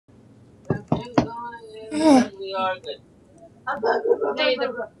we are good.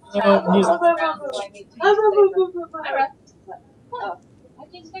 Music.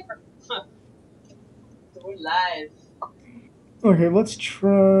 So we're live. Okay, let's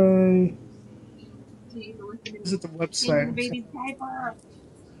try. Is it the website? Baby's diaper.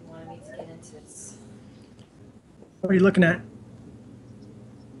 You wanted me to get into this. What are you looking at?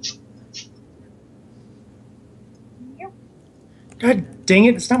 God dang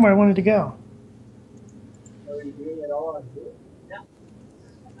it, it's not where I wanted to go. Are you doing it all on Zoom?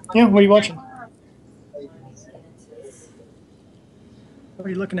 Yeah, what are you watching? You wanted me to get into this. What are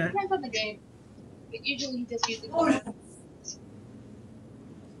you looking at? Depends on the game. But usually he just uses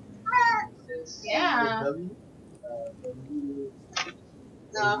Yeah.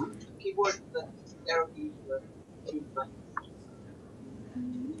 No, keyboard, the arrow keys, the two buttons.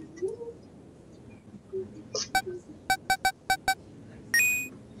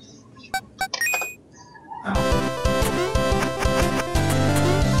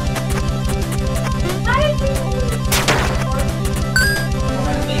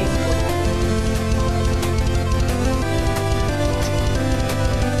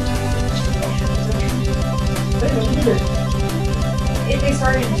 They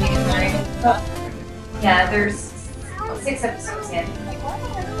started in January. Yeah, there's 6 episodes in.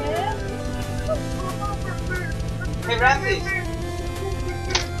 Hey, Ramsey!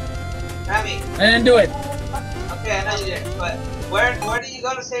 Rami! I didn't do it. Okay, I know you did, but where do you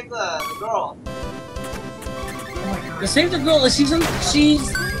go to save the girl? The Save the Girl, she's in the,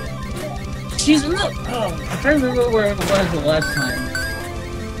 oh, I'm trying to remember where it was the last time.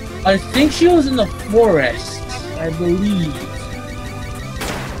 I think she was in the forest, I believe.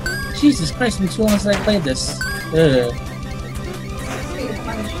 Jesus Christ, it's been too long since I played this. Ugh.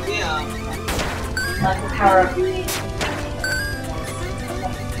 Yeah. Like the power of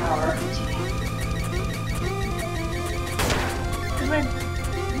power.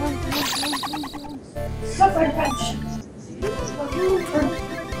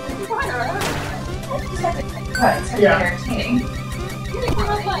 It's Yeah. entertaining.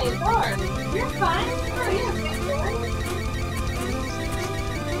 You're fine.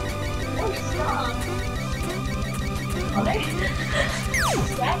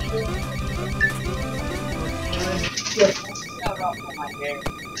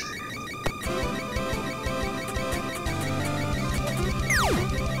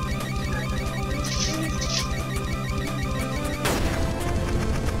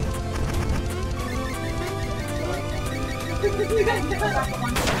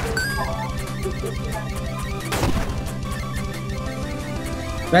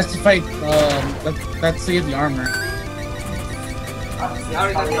 That's to fight, that's to get the armor. Obviously, I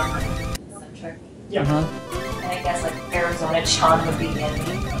already got the it's armor. probably centric. Yeah. And I guess like Arizona Chan would be the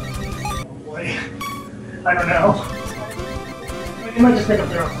enemy. Oh boy. I don't know. You might just pick up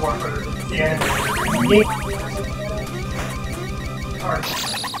their own war for the end. Hard.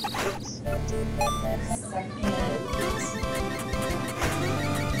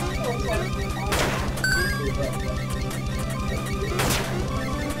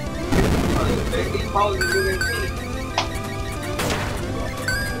 He's probably gonna do their thing.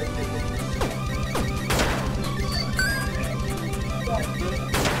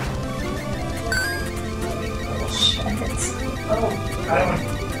 Oh, I don't know.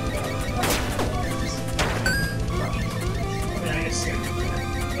 I guess, yeah.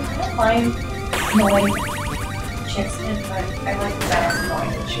 I don't mind knowing chicks in, but I like the better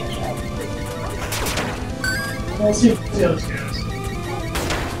knowing the chicks. We'll see how this goes.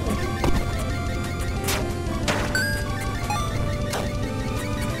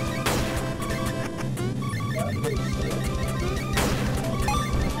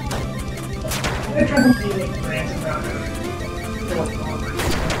 I'm trying to be like rants about it.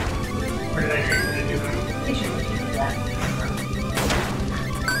 Or did I drink to do that? You should do that.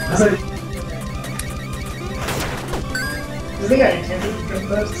 I think I intended to drink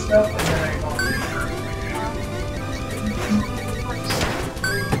those and stuff, and then I volunteered for it.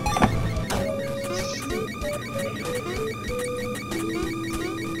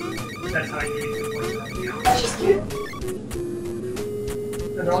 That's how I get it. That's just cute.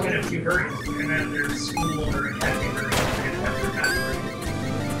 And they're all gonna have 2 versions. They're gonna have their school or academy version. They're gonna have their math version.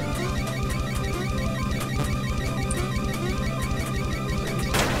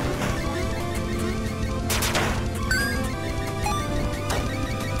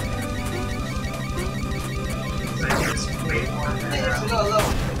 So I guess way more than Hey, let's go, look.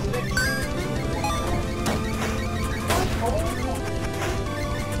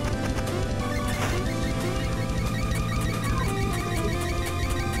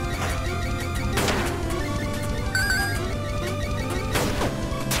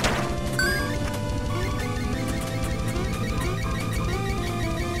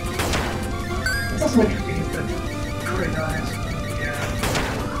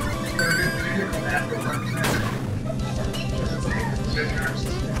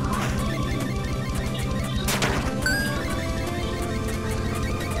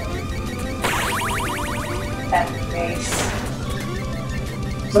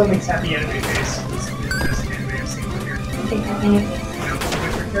 Something's happy anime face. This is the best anime I've seen over here. Okay, happy new face. You know,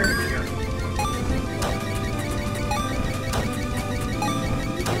 with your character video.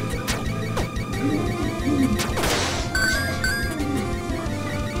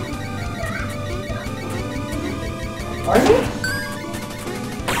 Are they?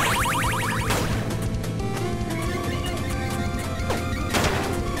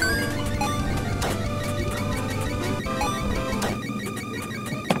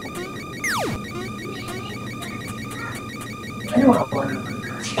 Anyone wonder?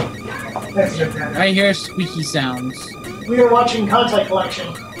 That's just that. I hear squeaky sounds. We are watching Contact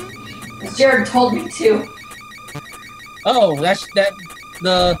Collection. Jared told me to. Oh, that's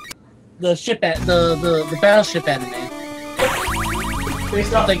the ship at the battleship anime.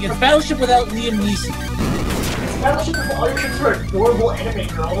 Based off Like it's Battleship without Liam Neeson. it's Battleship with all your ships were adorable anime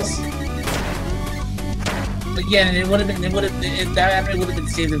girls. But yeah, and that anime would have been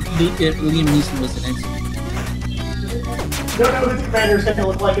saved if Liam Neeson was in it. You don't know who the commander is going to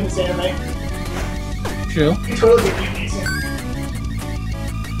look like in this anime. True. You totally get Liam Neeson.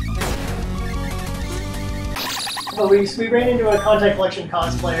 But we ran into a Contact Collection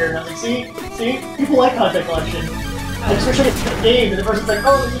cosplayer, and I was like, see, people like Contact Collection. And especially in the game, and the person's like,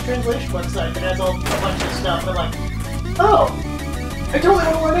 oh, there's a translation website that has a bunch of stuff. And I'm like, oh, I totally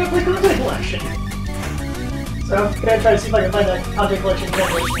want to learn how to play Contact Collection. So I'm gonna try to see if I can find that Contact Collection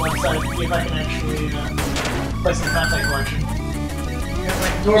translation website and see if I can actually play some Contact Collection.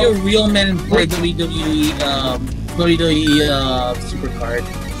 Be a real man and play WWE Supercard.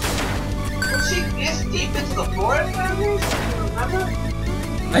 Was she this deep into the forest nowadays? Do you remember?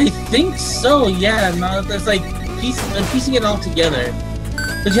 I think so. Yeah, no, that's like piecing it all together.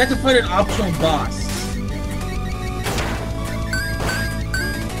 But you have to fight an optional boss.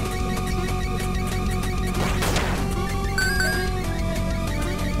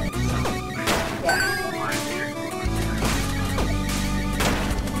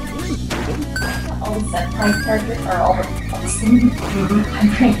 All the Senpai characters are all the fucking I'm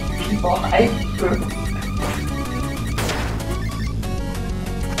people. I approve.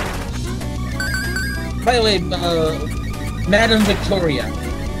 By the way, Madam Victoria,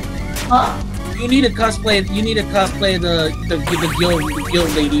 Huh? you need to cosplay. You need to cosplay the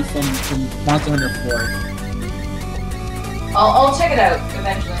guild lady from Monster Hunter 4. I'll check it out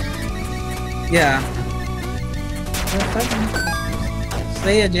eventually. Yeah.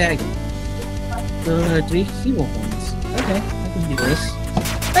 Slay a dragon. The 3 hero points. Okay, I can do this.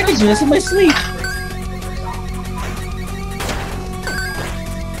 I can do this in my sleep.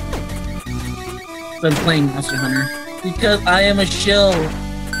 I'm playing Monster Hunter because I am a shill.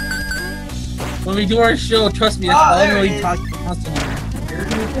 When we do our show, trust me, that's all there we it is. talk about Monster Hunter. You're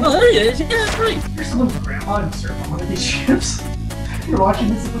Oh, there he is. Yeah, that's right. someone's grandma and serve on one of these ships. You're watching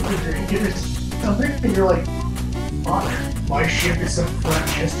this with your drink and there's something, and you're like, Father, my ship is some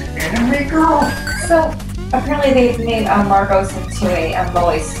just an anime girl. So apparently they've made Margos into a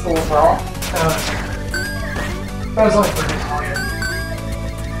boys school girl. That was only for Natalia.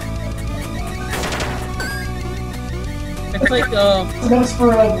 It's like, So that was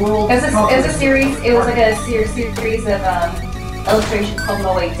for a world. It was a series. It was like a series of illustrations called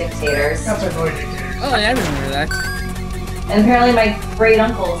Moe Dictators. That's our boy dictators. oh, yeah, I remember that. And apparently my great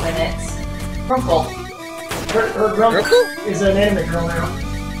uncle's in it. Runkle. Her girl Urkel? is an anime girl now.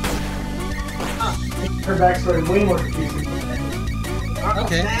 Her backstory way more confusing.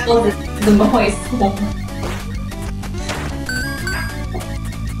 Okay. Well, the boys school.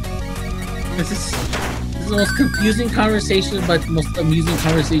 This is the most confusing conversation, but the most amusing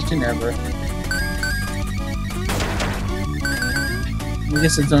conversation ever. I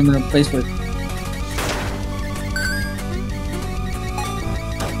guess it's I'm in a place where.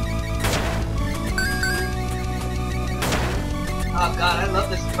 Oh god, I love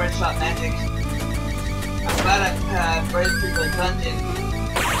this first shot magic. I'm glad I break through the dungeon.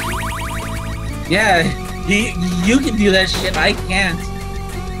 Yeah, you can do that shit. I can't.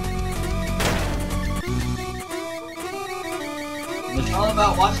 It's all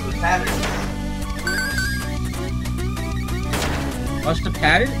about watching the patterns. Watch the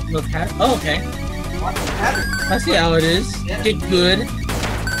pattern? The pattern? Oh, okay. Watch the patterns. I see how it is. Yeah. Get good.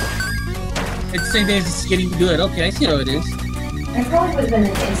 It's the same thing as just getting good. Okay, I see how it is. I probably would have been an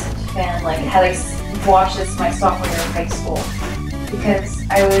instant fan, like, had I watched this my sophomore year of high school. Because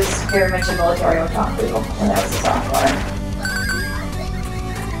I was very much a military otaku when I was a sophomore.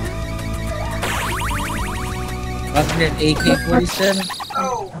 Watching an AK-47.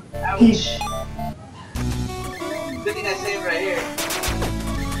 Oh, ouch. Good thing I saved right here.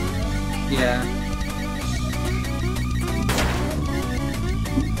 Yeah.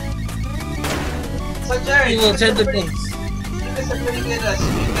 So Jerry, Evil you missed a tentacles. pretty good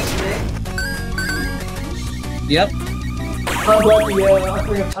stream yesterday. Yep. I'm glad the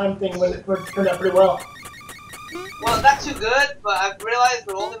Ocarina of Time thing turned out pretty well. Well, not too good, but I've realized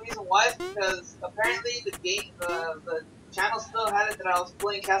the only reason why is because apparently the game, the channel still had it that I was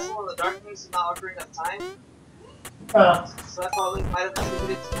playing Castle in the Darkness and not Ocarina of Time. So that probably might have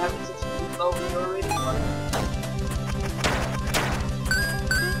contributed to having such a low viewer rating.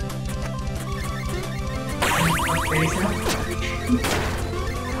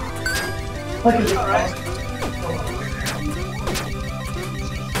 Alright.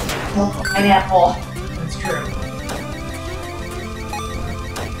 Pineapple. That's true.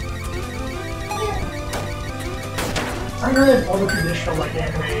 I'm really all the traditional like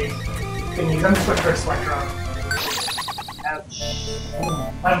anime thingies. I'm just waiting for a select drop. Ouch.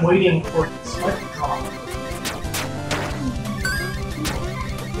 I'm waiting for the select drop.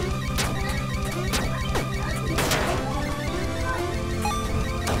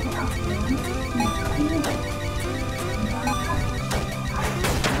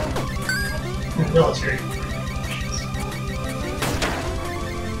 Military.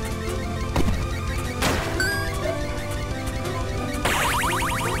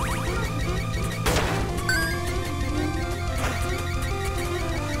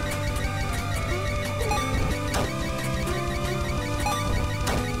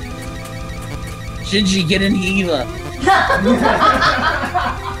 Shinji, get into Eva.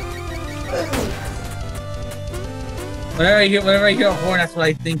 Whenever I hear a horn, that's what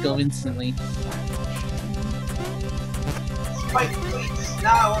I think of instantly. Spike please.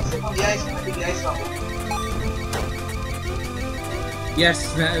 Now I want to sit on the ice and do the ice level.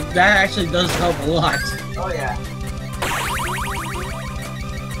 Yes, that actually does help a lot. Oh yeah.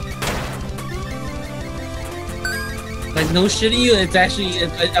 Like, no shitting you, it's actually,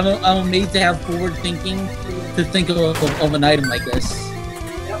 I'm amazed to have forward thinking to think of an item like this.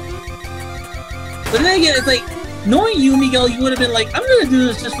 Yep. But then again, it's like, knowing you, Miguel, you would have been like, I'm gonna do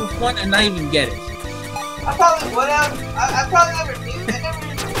this just for fun and not even get it. I probably would have. I probably never knew. I never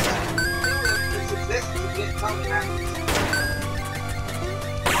knew its existence and didn't tell me that.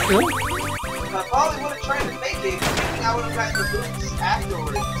 True? I probably would have tried to make it, thinking I would have gotten the boots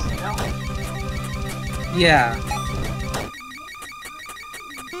afterwards, you know? Yeah.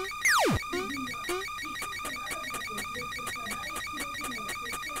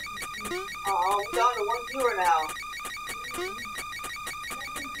 Oh, we're down to one viewer now.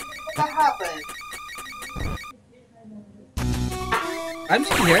 What happened? I'm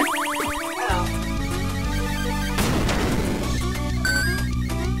still here. I know.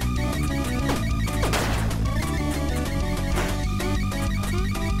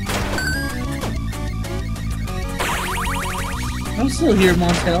 I'm still here,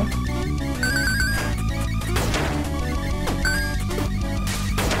 Montel.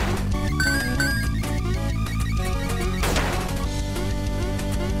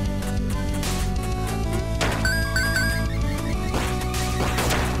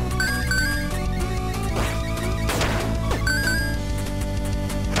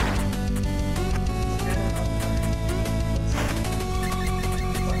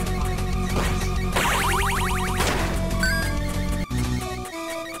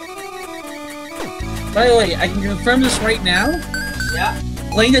 By the way, I can confirm this right now. Yeah?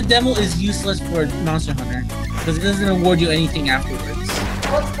 Playing the demo is useless for Monster Hunter because it doesn't award you anything afterwards.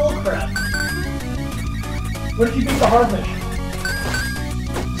 Oh, that's bullcrap. What if you beat the hard mission?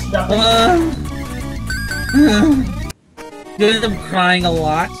 Just nothing. You end up crying a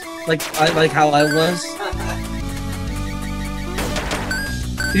lot, like how I was.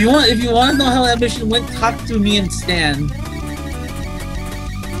 If you want to know how that mission went, talk to me and Stan.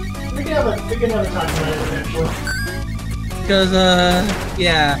 We can have a time for that eventually. Because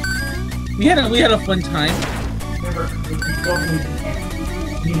yeah, we had a fun time. Remember, we don't need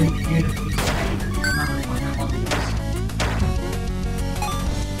to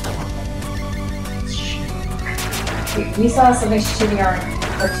We saw something shitty on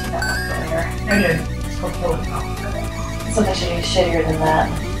Cartoon Network earlier. I did. It's called Killing Now. Something shittier than that.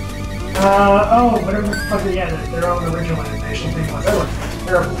 Whatever the fuck their own original animation thing was. That looks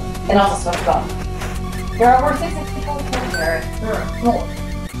terrible. And also SpongeBob. There are worse things that people can hear. There are.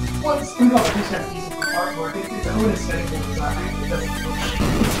 Well, it's SpongeBob at least has decent artwork. It's its own aesthetical design. It doesn't look shit.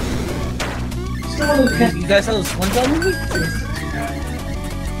 Still one of the You guys saw the SpongeBob movie?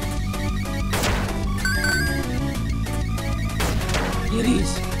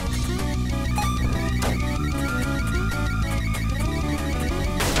 Beauties.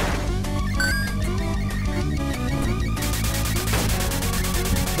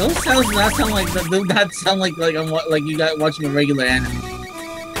 Those sounds not sound like do not sound like like you got watching a regular anime.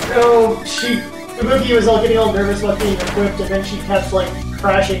 So Ibuki was all getting all nervous about being equipped, and then she kept like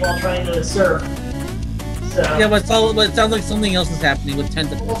crashing while trying to surf. So Yeah, but it sounds like something else is happening with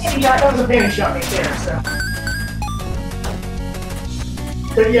tentacles. yeah, that was a panic shot right there. So,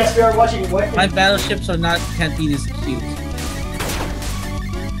 but yes, we are watching what? My battleships are not can't be this cute.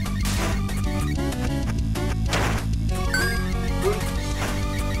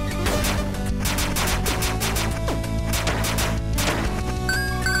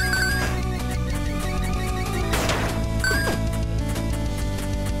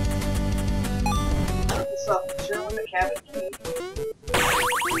 Cabin key. I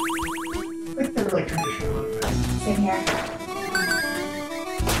think they're like traditional outfits. Same here.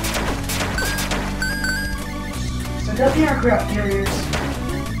 So got the aircraft carriers.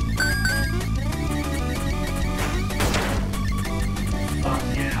 Oh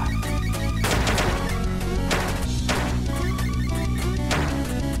yeah.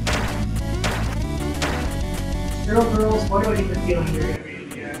 Girls, why do I get the feeling you're gonna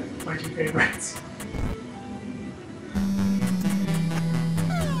be my two favorites?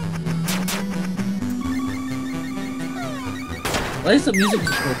 Why is the music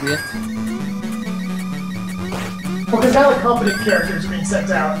appropriate? Well, because now the competent characters are being sent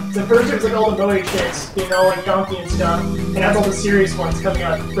out. So first it was like all the Bowie chicks being all like donkey and stuff, and now it's all the serious ones coming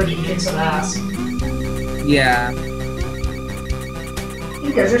out ready to kick some ass. Yeah.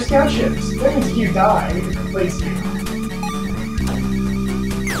 You guys are scout ships. That means if you die, we can replace you.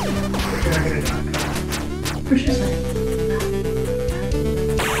 But you're not gonna die. Push this way.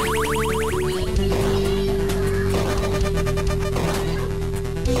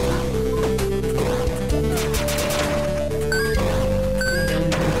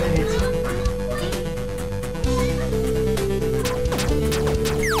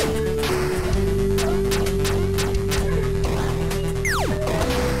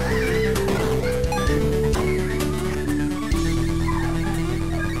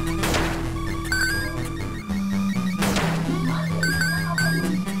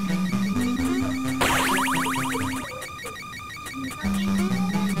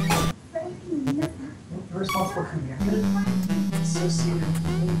 Responsible commander associated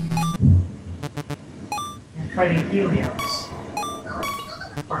and fighting aliens.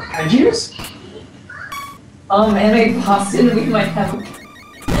 Arpeggios? Anime Boston, we might have.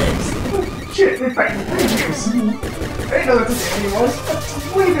 Shit, they're fighting arpeggios! I didn't know that's what the enemy was.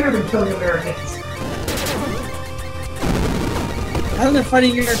 That's way better than killing Americans. How are they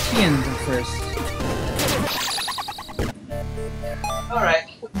fighting Europeans at first? Alright.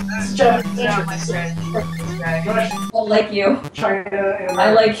 It's That's Japanese not my interest. strategy. I like you. China and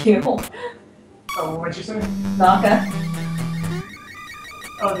I like you. Oh, what'd you say? Naka.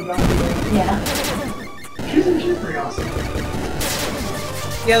 Oh, the guy. Yeah. She's pretty awesome.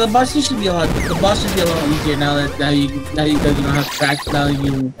 Yeah, the boss should be a lot. The boss should be a lot easier now that you don't have tracks. Now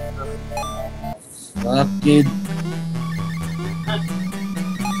you fucking.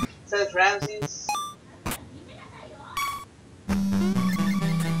 Says Ramses.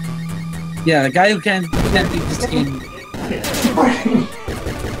 Yeah, the guy who can't beat this game.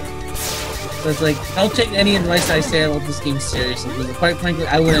 So it's like, don't take any advice I say about this game seriously, because quite frankly,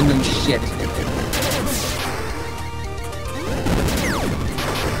 I wouldn't know shit.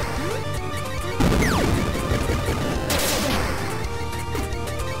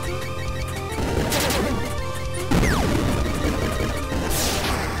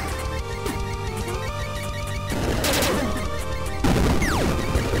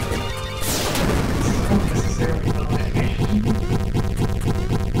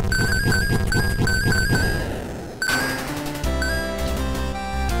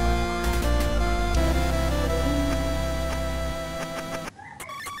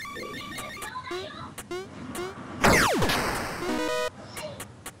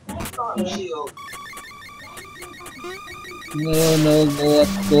 Shield. No,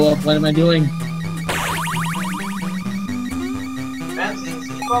 go up, what am I doing? Ramses,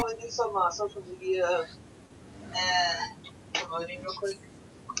 you probably do some social media and promoting real quick.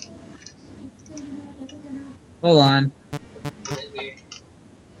 Hold on. Maybe.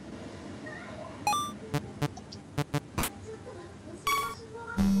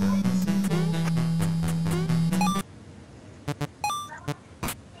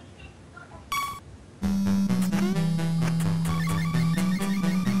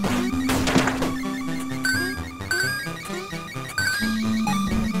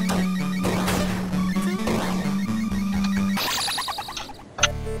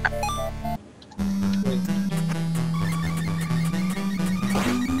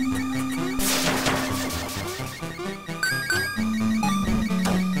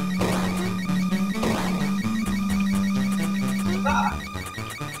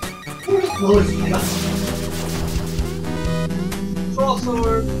 Lotus Chaos. Troll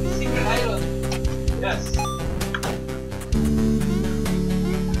sword, secret item. Yes.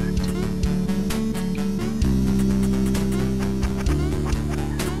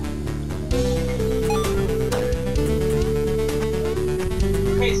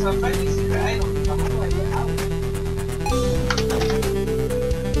 Okay, so I'm finding secret items. How do I get out?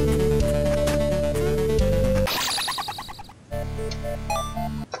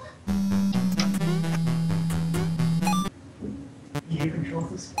 You control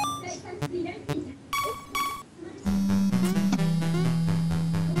this.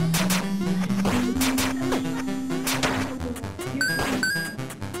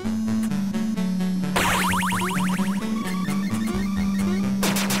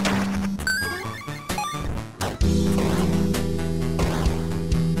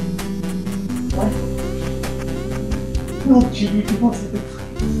 What? No, Jimmy, you want to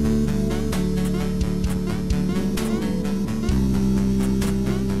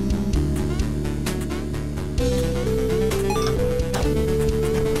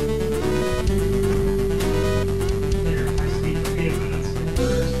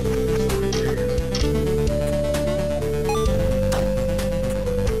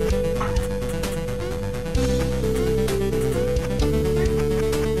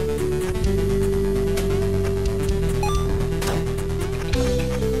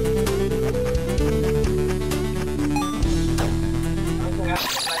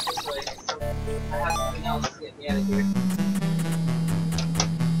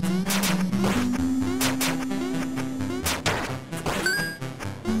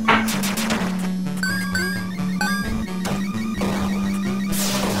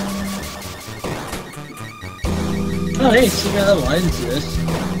Oh, hey, secret level. I didn't see this.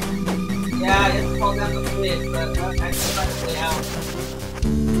 Yeah, I have to fall down the pit, but I can find a way out.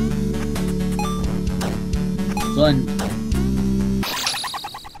 Fun.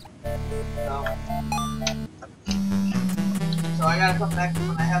 So I gotta come back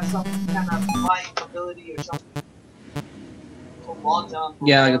when I have some kind of flying ability or something. A wall jump. Or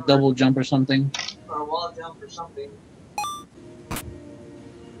Yeah, like a whatever. double jump or something. Or a wall jump or something.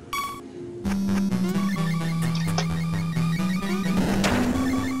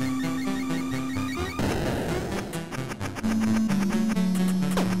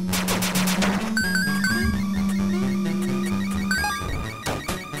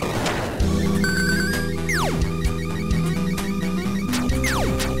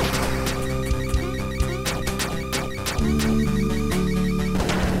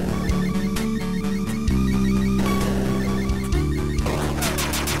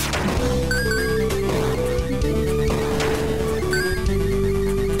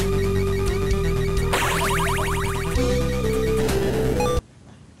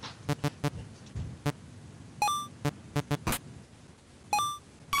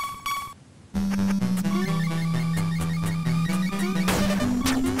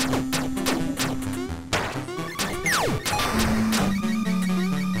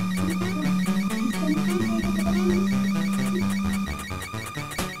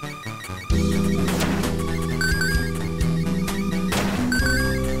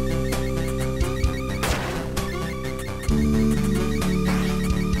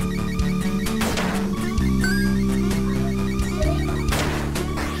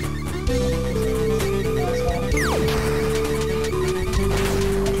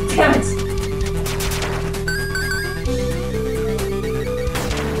 Damn it!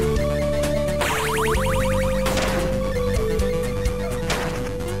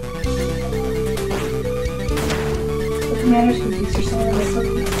 The commander's confused or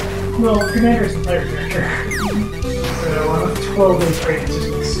something. Well, Commander's a player character. So on a 12-day trade, it's just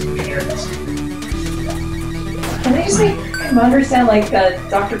like super generic. Can they just make Commander sound like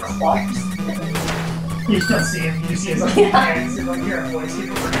Dr. Clark? You just don't see him, you just see his like hands and like your voice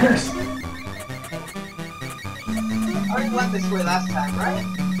people workers. I already went this way last time, right?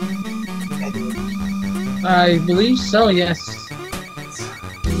 I did. I believe so, yes.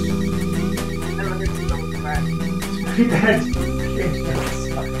 Never get to go back. Pretty bad. Strange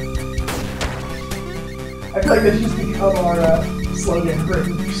things. I feel like that should just become our slogan for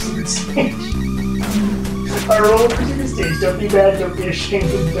Secret Stage. Our rule for Secret Stage, don't be bad, don't be ashamed,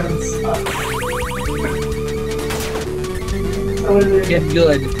 and don't suck. Get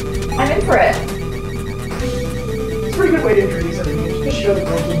good. I'm in for it. It's a pretty good way to introduce everything. Just show the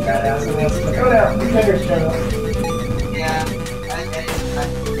girl being badass and that's like, oh no, Commander's show up. Yeah,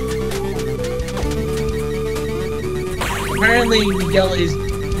 Apparently, Miguel is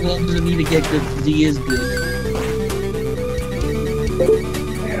well doesn't need to get good because he is good.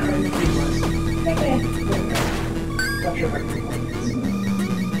 Yeah,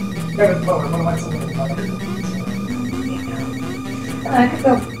 Kevin Power, one of my sons. I could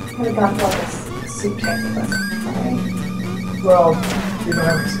go have a gone for like a soup type of recipe. Well, you don't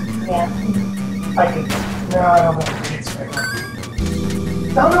have any. Yeah. I could. No, I don't have any kids right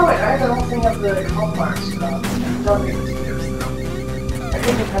now. No, I have that whole thing of the complex stuff. I'm not going to do this though. I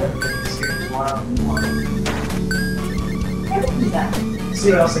think I'm kind of getting scared tomorrow. I can do that. See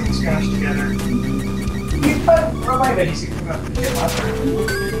what else I can scratch together. You put my videos you can come up and get last time.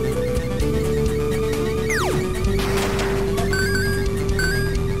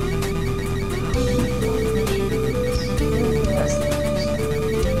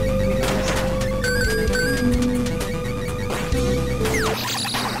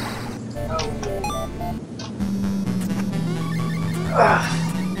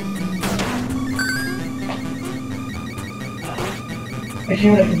 I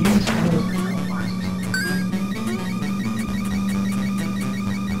feel like I can use one of those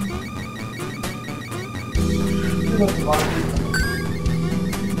control boxes.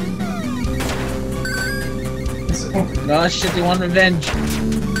 Oh shit, they want revenge.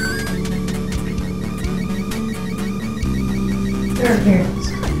 There it is.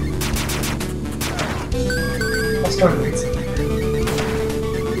 I'll start with pizza.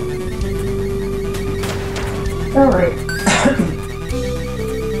 Alright.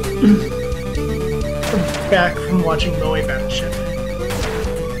 Back from watching Moe Battleship.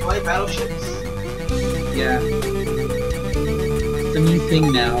 Moe Battleships? Yeah. It's a new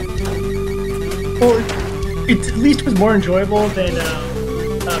thing now. Well, it at least was more enjoyable than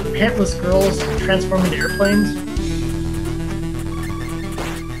pantless girls transform into airplanes.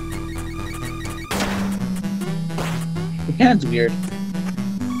 Japan's weird.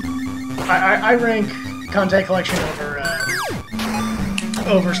 I rank Contact Collection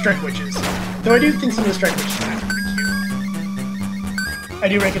over Strike Witches. Though I do think some of the Strike Witches are pretty cute. I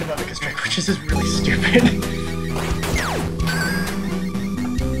do rank it above it because Strike Witches is really stupid.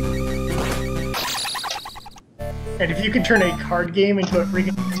 And if you could turn a card game into a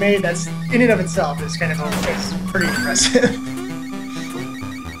freaking anime, that's in and of itself is kind of it's pretty impressive.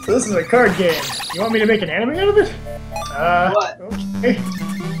 So this is a card game. You want me to make an anime out of it? What? Okay.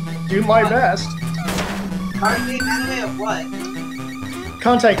 Do my best. Card game anime of what?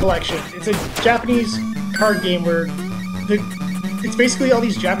 Contact Collection. It's a Japanese card game where it's basically all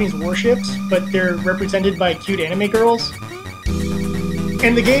these Japanese warships, but they're represented by cute anime girls.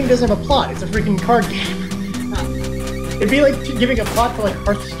 And the game doesn't have a plot. It's a freaking card game. It'd be like giving a plot for like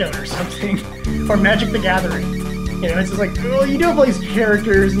Hearthstone or something, or Magic the Gathering. You know, it's just like, oh, you do have all these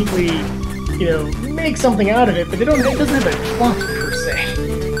characters, neatly, you know, make something out of it, but it doesn't have a plot per se,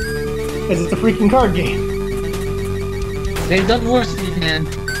 because it's a freaking card game. They've done worse than Japan.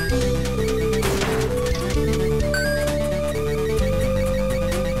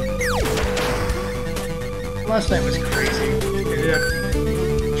 Last night was crazy. Ended up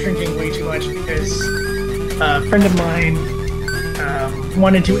drinking way too much because a friend of mine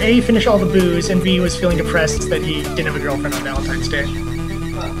wanted to A, finish all the booze, and B, was feeling depressed that he didn't have a girlfriend on Valentine's Day.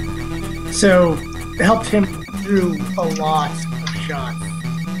 So, it helped him through a lot of shots.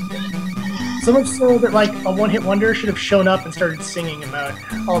 So much so that, like, a one-hit wonder should have shown up and started singing about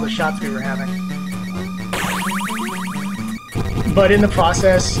all the shots we were having. But in the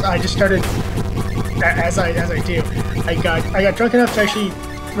process, I just started, as I do, I got drunk enough to actually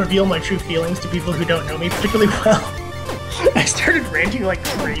reveal my true feelings to people who don't know me particularly well. I started ranting like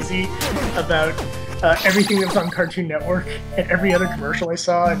crazy about everything that was on Cartoon Network and every other commercial I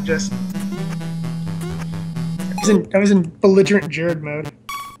saw, and just I was in belligerent Jared mode.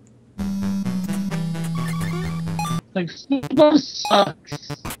 Like, football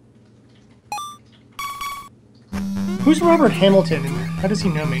sucks. Who's Robert Hamilton, and how does he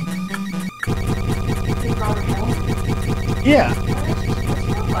know me? Yeah.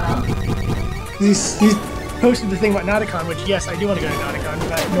 Well, He's posted the thing about Nauticon, which, yes, I do want to go to Nauticon,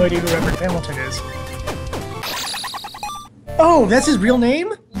 but I have no idea who Robert Hamilton is. Oh, that's his real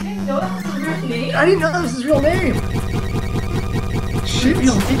name? you didn't know that was his real name? I didn't know that was his real name! Shit,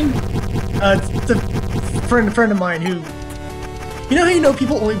 real name? It's a friend of mine who... You know how you know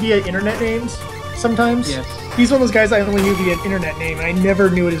people only via internet names? Sometimes? Yes. He's one of those guys I only knew via an internet name, and I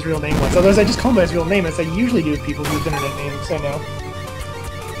never knew what his real name was. Otherwise, I just call him by his real name, as I usually do with people whose internet names I know.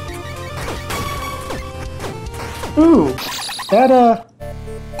 Ooh, that,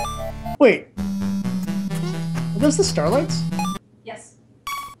 wait. Are those the Starlights? Yes.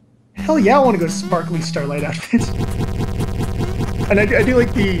 Hell yeah, I want to go to sparkly Starlight outfits. And I do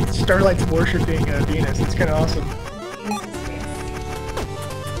like the Starlights worshipping Venus, it's kind of awesome.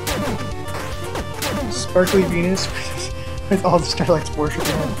 Sparkly Venus With all the Starlights worshiping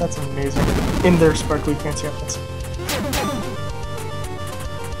him. That's amazing. In their sparkly fancy outfits.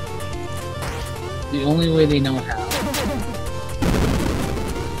 The only way they know how.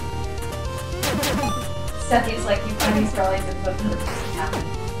 Steffi's like, you find these Starlights and put them in the happen.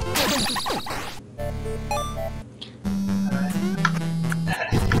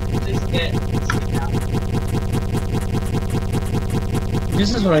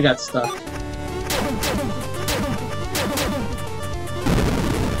 This is where I got stuck.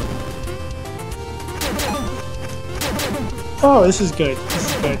 Oh, this is good. This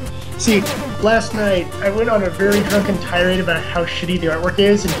is good. See, last night I went on a very drunken tirade about how shitty the artwork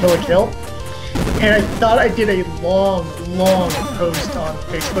is in Kill la Kill, and I thought I did a long post on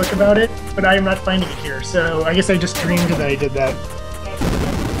Facebook about it, but I am not finding it here, so I guess I just dreamed that I did that.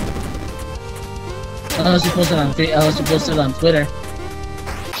 Unless you posted it on Twitter.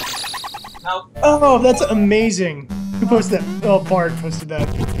 No. Oh, that's amazing. Who posted that? Oh, Bard posted that.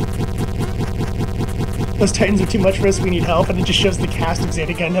 Those Titans are too much for us, we need help, and it just shows the cast of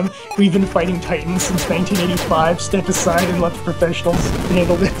Zeta Gundam. We've been fighting Titans since 1985. Step aside and let the professionals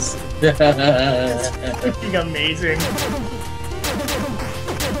handle this. It's freaking amazing.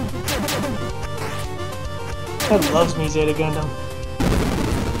 God loves me, Zeta Gundam.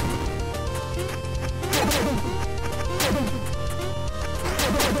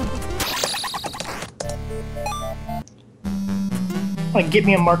 Like, get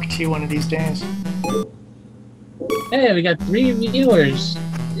me a Mark II one of these days. Hey, we got 3 viewers.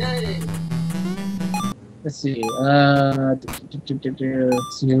 Yay! Let's see. To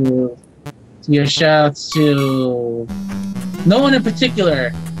your shouts to no one in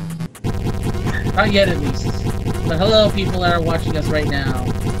particular. Not yet, at least. But hello, people that are watching us right now.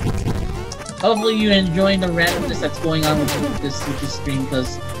 Hopefully, you're enjoying the randomness that's going on with this stream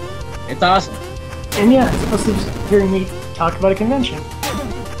because it's awesome. And yeah, it's supposed to just hearing me talk about a convention.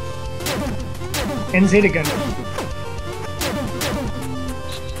 And Zeta Gundam.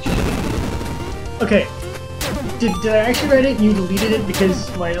 Okay. Did I actually write it and you deleted it because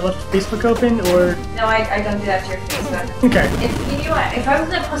I left Facebook open, or? No, I don't do that to your Facebook. Okay. If I was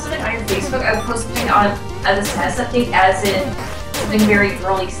gonna post something on your Facebook, I would post something on as a status update, as in something very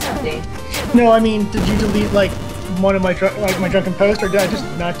early sounding. No, I mean, did you delete like one of my my drunken post, or did I just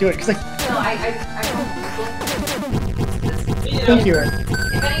not do it? Cause like. No, I Thank you.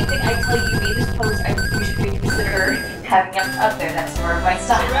 If anything, I tell you, you made this post, you should reconsider having it up there. That's more of my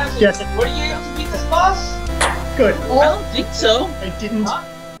style. Yes. What are you able to beat this boss? Good. I don't think so. I didn't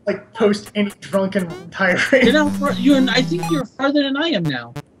like post any drunken tirade. You know, I think you're farther than I am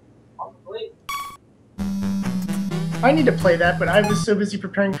now. Probably. I need to play that, but I was so busy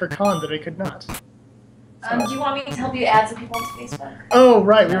preparing for con that I could not. Do you want me to help you add some people onto Facebook? Oh,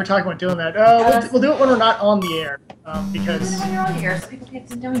 right, we were talking about doing that. We'll do it when we're not on the air, because... When you're on here, so people get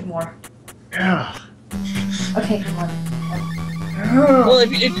to know you more. Yeah. Okay, come on. Well, if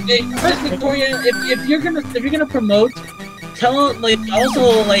Victoria, if you're gonna promote, tell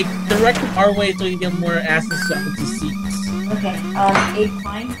also direct them our way so you get more access to seats. Okay, Abe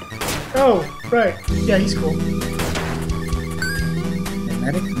Klein. Oh, right. Yeah, he's cool.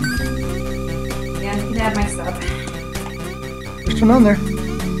 Yeah, you can add my stuff. There's one on there.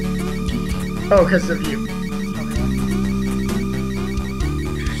 Oh, because of you.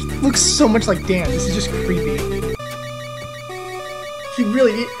 Looks so much like Dan. This is just creepy. He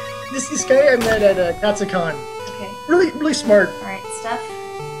really... This guy I met at Katsucon. Okay. Really smart. Alright, stuff.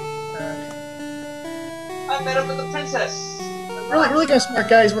 I met him with the princess. Really kind of smart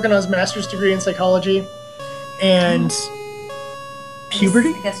guy. He's working on his master's degree in psychology. And...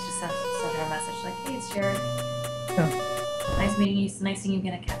 puberty? I guess just send her a message like, hey, it's Jared. Oh. Nice meeting you. It's nice seeing you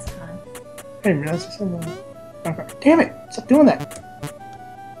again at Katsucon. Hey, man, that's just okay. Damn it! Stop doing that!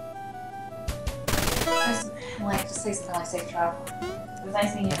 Just say something like safe travel. It was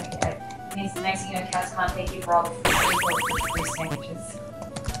nice meeting you again. It's nice seeing you at Katsucon. Thank you for all the free sandwiches.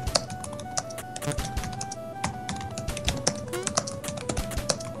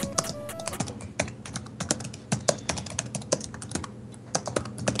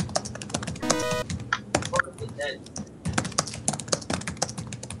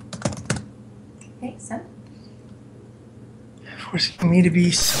 Okay, send. Forcing me to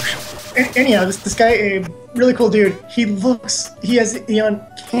be social. Anyhow, this guy, a really cool dude. He has the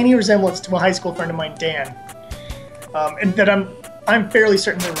uncanny resemblance to a high school friend of mine, Dan. And that I'm fairly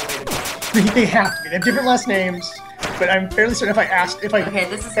certain they're related. They have to be. They have different last names, but I'm fairly certain Okay,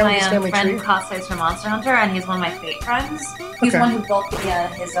 this is my friend cosplays from Monster Hunter, and he's one of my fate friends. He's the one who built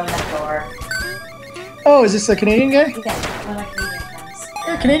his own door. Oh, is this a Canadian guy? Yeah, one of my Canadian friends.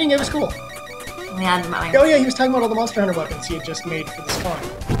 Yeah, Canadian guy was cool. Man, my. Oh yeah, he was talking about all the Monster Hunter weapons he had just made for this con.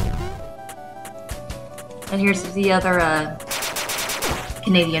 And here's the other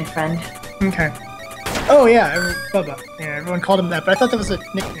Canadian friend. Okay. Oh yeah, Bubba. Yeah, everyone called him that, but I thought that was a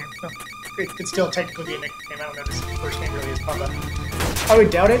nickname. No, it could still technically be a nickname. I don't know if his first name really is Bubba. I would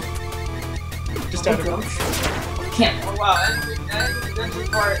doubt it. Just doubt it. Can't. Oh wow, and the adventure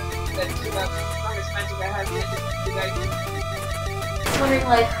part that Congress Magic I have, you guys. I'm wondering,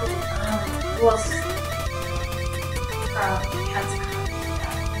 like, who else? Cats.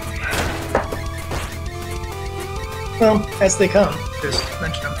 Well, as they come, just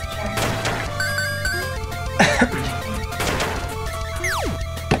mention them.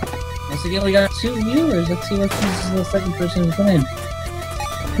 Once again, we got 2 viewers. Let's see what the second person is playing.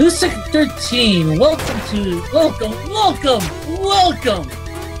 Who's 13? Welcome to we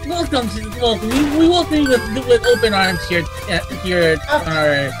welcome you with open arms here on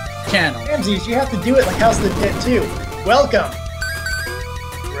our channel. Ramses, you have to do it like House of the Dead too. Welcome,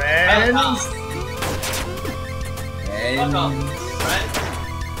 friends. Welcome, friends.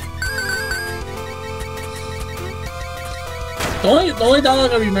 The only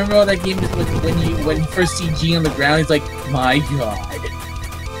dialogue I remember of that game is when you first see G on the ground. He's like, "My God."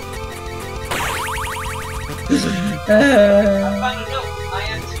 I found a note. I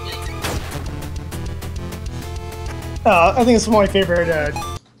am Timmy. I think it's one of my favorite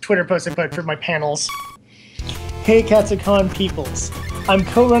Twitter posts I put for my panels. Hey Katsucon peoples, I'm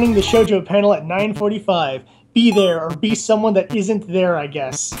co-running the Shoujo panel at 9:45. Be there or be someone that isn't there, I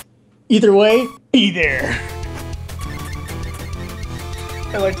guess. Either way, be there.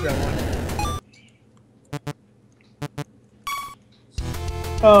 I liked that one.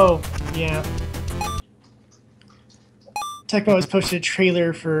 Oh, yeah. Tecmo has posted a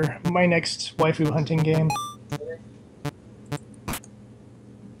trailer for my next waifu hunting game.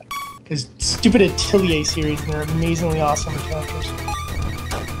 His stupid Atelier series, and they're amazingly awesome characters.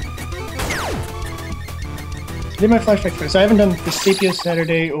 Did my flashback first. I haven't done the Sapio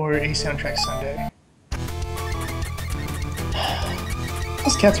Saturday or a Soundtrack Sunday.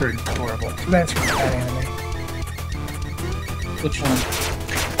 Those cats are adorable. That's from that anime. Which one?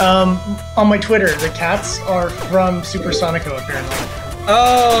 On my Twitter, the cats are from Super Sonico, apparently.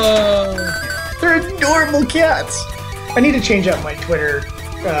 Oh! They're adorable cats! I need to change up my Twitter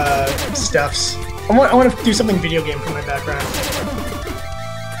stuffs. I want to do something video game for my background.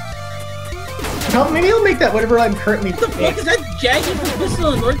 Maybe I'll make that whatever I'm currently. What the fuck is that? Jaggy from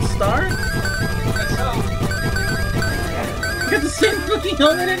Pistol and North Star? You got the same fucking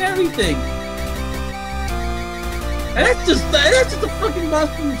helmet and everything. And that's just a fucking boss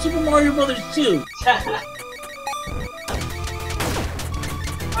from Super Mario Brothers 2.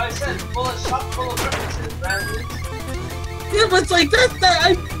 I said shop full of references, Ramses. Yeah, but it's like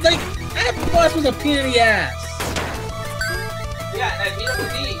that boss was a pain in the ass. Yeah, and I beat him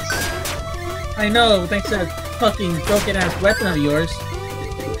with these. I know, thanks to that fucking broken ass weapon of yours.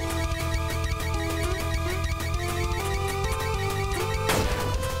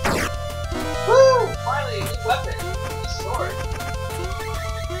 Woo! Finally, a new weapon. A sword.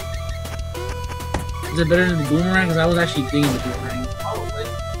 Is it better than the boomerang? Because I was actually digging the boomerang. Probably.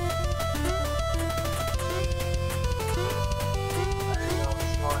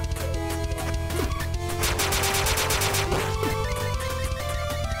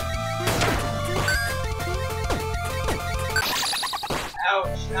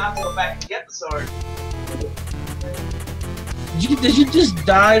 Ouch, now I have to go back and get the sword. Did you just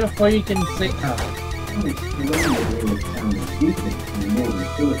die before you can say? Oh.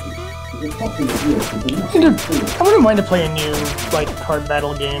 I wouldn't mind to play a new, like, card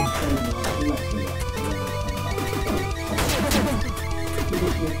battle game.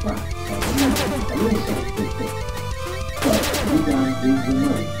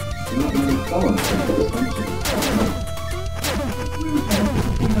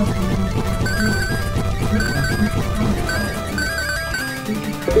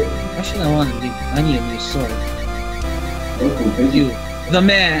 Actually, I need a new sword. You, the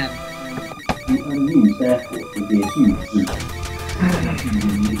man. The unused airport would be a huge route.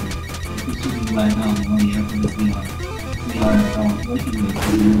 Considering right now the only airport that we are working with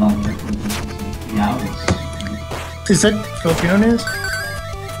the long airport is 3 hours. Is that Filipino news?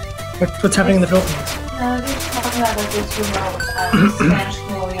 What's happening in the Philippines? They're just talking about like this remote Spanish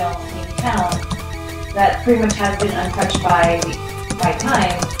colonial town that pretty much has been untouched by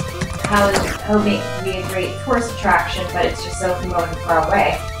time. How it may be a great tourist attraction, but it's just so remote and far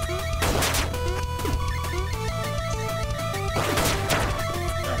away.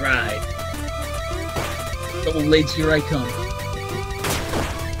 Alright. Double legs, here I come.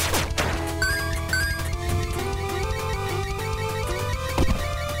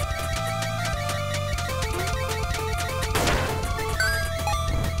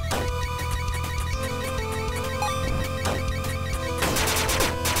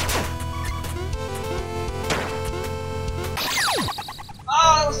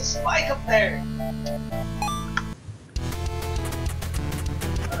 a spike up there.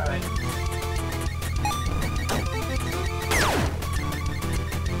 Alright.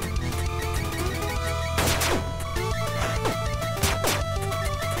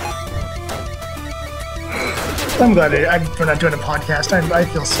 I'm glad we're not doing a podcast. I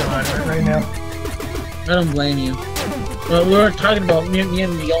feel so out of it right now. I don't blame you. Well, we were talking about, me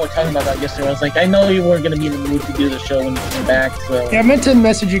and Miguel were talking about that yesterday. I was like, I know you weren't going to be in the mood to do the show when you came back, so... Yeah, I meant to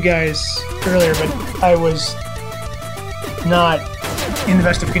message you guys earlier, but I was not in the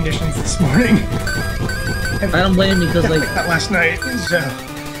best of conditions this morning. I don't blame you, because, like... that last night, so...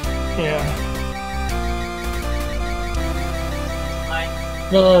 Yeah.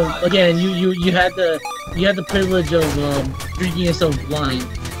 Well, again, you had the privilege of drinking yourself blind.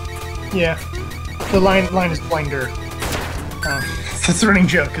 Yeah. The line is blinder. It's a running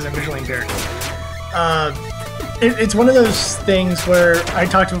joke because I'm visually impaired. It's one of those things where I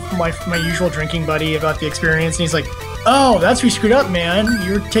talked to my usual drinking buddy about the experience, and he's like, "Oh, that's where you screwed up, man.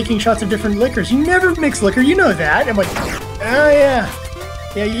 You're taking shots of different liquors. You never mix liquor. You know that." I'm like, "Oh yeah,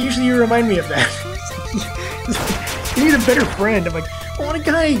 yeah. Usually you remind me of that." You need a better friend. I'm like, "Well, when a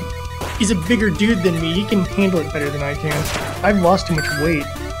guy is a bigger dude than me, he can handle it better than I can. I've lost too much weight.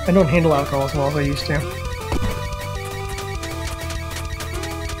 I don't handle alcohol as well as I used to."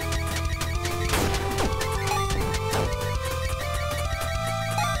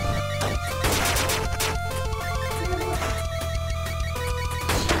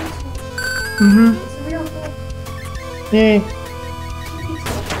 Mm-hmm. Yay.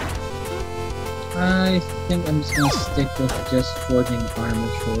 I think I'm just gonna stick with just forging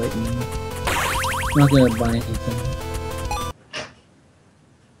armors for right now. I'm not gonna buy anything.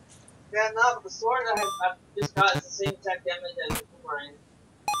 Yeah, no, but the sword I've just got is the same attack damage as the boomerang.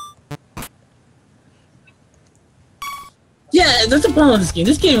 Yeah, that's the problem with this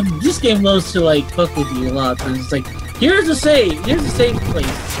game. This game loves to like fuck with you a lot. Cause it's like, here's the save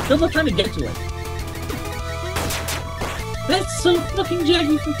place. Good luck trying to get to it. That's so fucking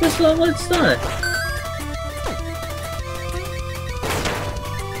jaggy from Crystal. Let's start.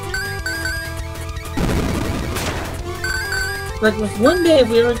 Like, if one day if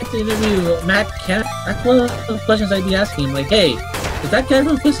we ever get to interview Matt Kemp, that's one of the questions I'd be asking him. Like, hey, is that guy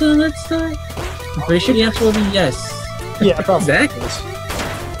from Crystal Let's Start? I'm pretty sure the answer will be yes. Yeah, probably. Exactly.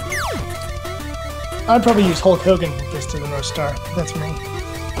 I'd probably use Hulk Hogan with this to the North Star. That's me.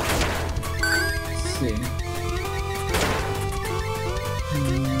 Let's see.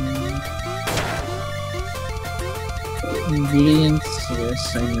 Ingredients,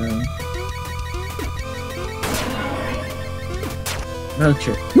 yes, I know.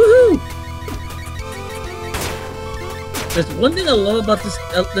 Voucher. Woohoo! There's one thing I love about this.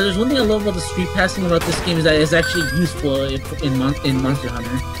 There's one thing I love about the street passing about this game is that it's actually useful in Monster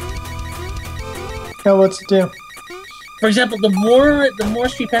Hunter. Yeah, what's it do? For example, the more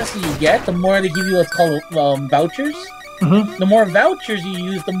street passes you get, the more they give you what's called vouchers. Mm-hmm. The more vouchers you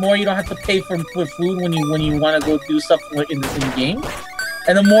use, the more you don't have to pay for food when you want to go do stuff in the game,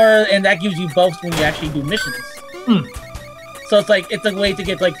 and that gives you buffs when you actually do missions. Hmm. So it's a way to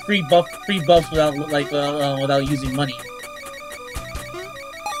get like free buffs without using money.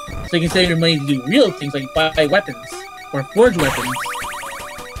 So you can save your money to do real things like buy weapons or forge weapons.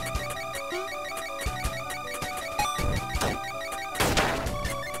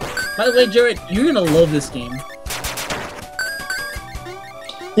 By the way, Jared, you're gonna love this game.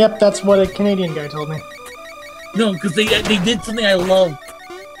 Yep, that's what a Canadian guy told me. No, because they did something I love.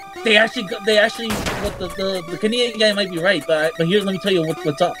 They actually what the Canadian guy might be right, but let me tell you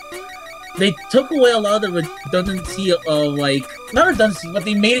what's up. They took away a lot of the redundancy of not redundancy, but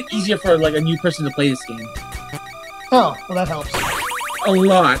they made it easier for like a new person to play this game. Oh, well that helps. A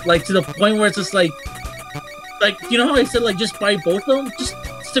lot, like to the point where it's just like you know how I said like just buy both of them, just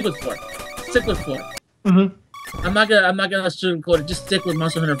stick with 4. Stick with 4. Mm-hmm. I'm not gonna sugarcoat it. Just stick with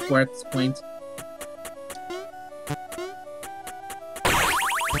Monster Hunter 4 at this point.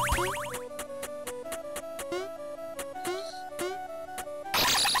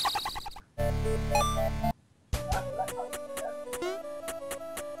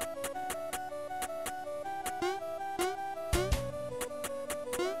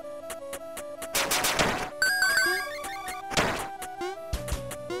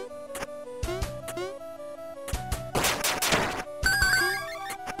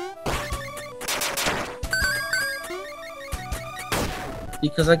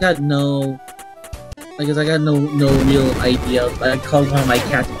 Because I got no real idea. I called one of my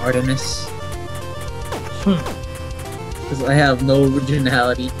cats Artemis. Because I have no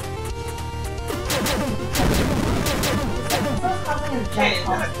originality. Jack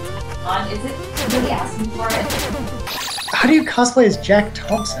Thompson on, is it really asking for it? How do you cosplay as Jack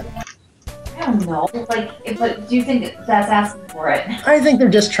Thompson? I don't know. Like, but do you think that's asking for it? I think they're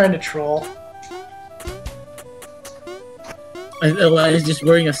just trying to troll. He's just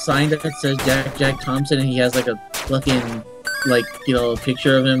wearing a sign that says Jack Thompson, and he has like a fucking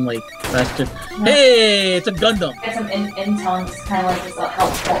picture of him like plastered. Hey, it's a Gundam. Get some intel and just kind of like just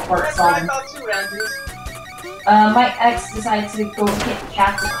help work That's what I solving. thought too, Andrews. My ex decided to go hit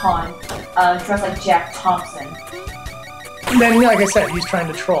Capcom, dressed like Jack Thompson. And then, like I said, he's trying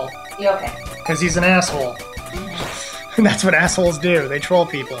to troll. Yeah, okay. Because he's an asshole. And that's what assholes do. They troll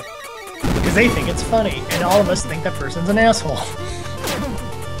people. Because they think it's funny. And all of us think that person's an asshole.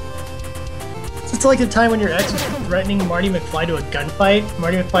 It's like the time when your ex was threatening Marty McFly to a gunfight.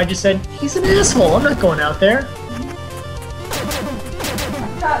 Marty McFly just said, he's an asshole. I'm not going out there.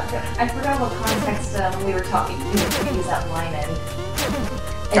 I forgot what context when we were talking. We used that line in.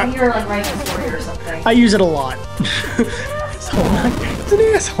 I think you were like writing a story or something. I use it a lot. So I'm not, he's an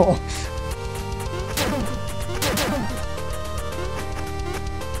asshole.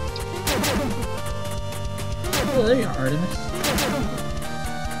 Oh, there you are, Artemis.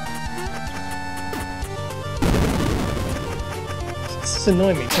 This is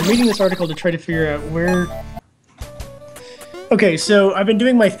annoying me. I'm reading this article to try to figure out where... Okay, so I've been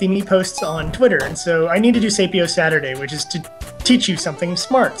doing my themey posts on Twitter, and so I need to do Sapio Saturday, which is to teach you something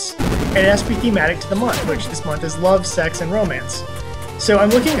smarts. And it has to be thematic to the month, which this month is love, sex, and romance. So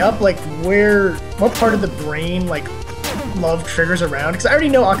I'm looking up, like, what part of the brain, like, love triggers around, because I already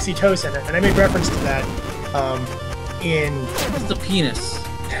know oxytocin, and I made reference to that It's the penis.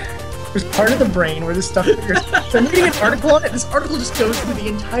 There's part of the brain where this stuff triggers. So I'm reading an article on it. This article just goes through the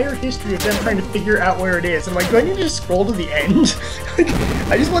entire history of them trying to figure out where it is. I'm like, do I need to just scroll to the end?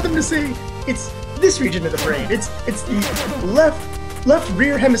 I just want them to say it's this region of the brain. It's the left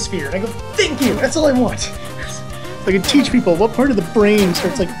rear hemisphere. And I go, thank you. That's all I want. So I can teach people what part of the brain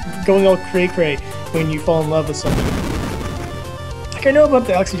starts like going all cray-cray when you fall in love with something. Like I know about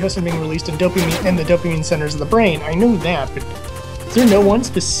the oxytocin being released in dopamine and the dopamine centers of the brain. I know that, but is there no one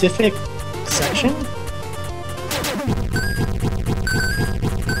specific section?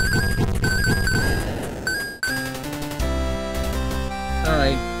 All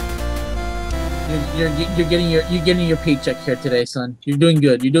right. You're getting your paycheck here today, son. You're doing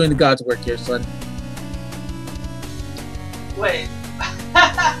good. You're doing the God's work here, son. Wait.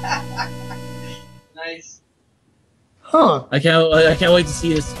 Nice. Huh. I can't wait to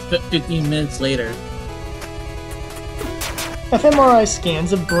see this 15 minutes later. fMRI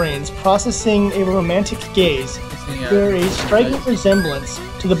scans of brains processing a romantic gaze bear a striking resemblance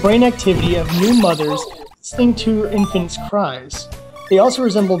to the brain activity of new mothers listening to infants' cries. They also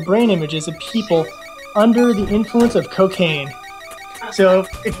resemble brain images of people under the influence of cocaine. So,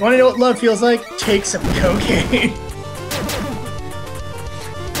 if you want to know what love feels like, take some cocaine.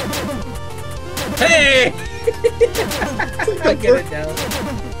 Hey! I get it now.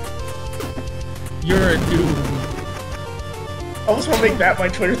 You're a dude. I almost want to make that my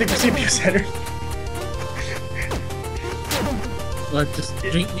Twitter thing for CPU Center. What, just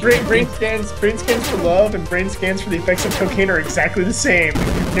drink Brain scans for love and brain scans for the effects of cocaine are exactly the same. If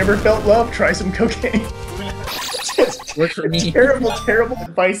you've never felt love, try some cocaine. Just Works for me. Terrible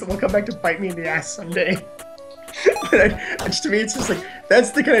advice that will come back to bite me in the ass someday. But to me, it's just like,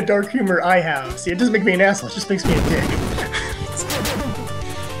 that's the kind of dark humor I have. See, it doesn't make me an asshole, it just makes me a dick.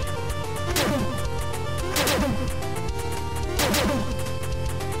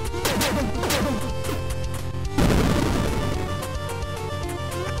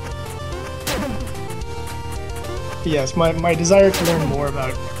 Yes, my desire to learn more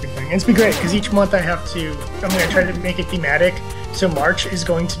about everything. And it's been great, because each month I'm going to try to make it thematic. So March is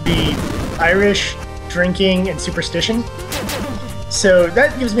going to be Irish, drinking, and superstition. So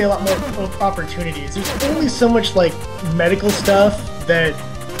that gives me a lot more opportunities. There's only so much, like, medical stuff that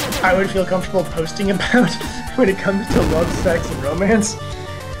I would feel comfortable posting about when it comes to love, sex, and romance.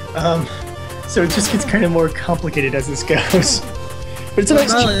 So it just gets kind of more complicated as this goes. But it's a nice...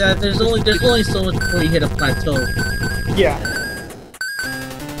 Not only that, there's only so much before you hit a plateau. Yeah.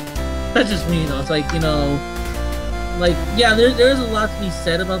 That's just me, though. It's like, like, yeah, there is a lot to be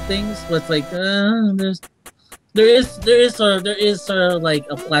said about things, but it's like, there is sort of like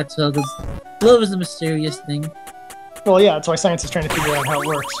a plateau, because love is a mysterious thing. Well, yeah, that's why science is trying to figure out how it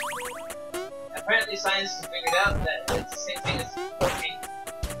works. Apparently science has figured out that it's the same thing as cocaine.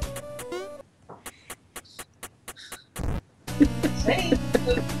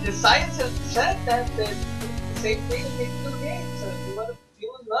 The science has said that it's the same thing as cocaine, so if you want to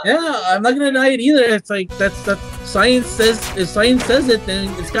feel in love... Yeah, I'm not gonna deny it either. It's like, that's science says it, then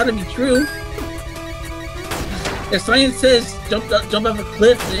it's got to be true. If science says jump off a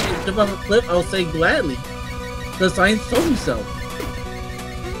cliff, I'll say gladly. Because science told me so.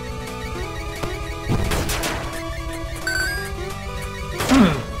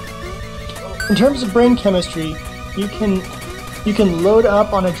 In terms of brain chemistry, you can load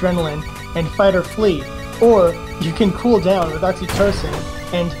up on adrenaline and fight or flee, or you can cool down with oxytocin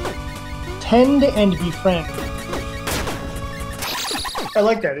and tend and befriend. I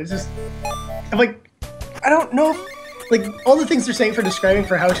like that. It's just, I'm like, I don't know, like all the things they're saying for describing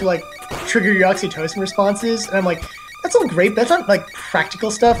for how to like trigger your oxytocin responses, and I'm like, that's all great, but that's not like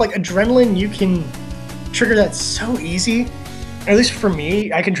practical stuff. Like adrenaline, you can trigger that so easy. At least for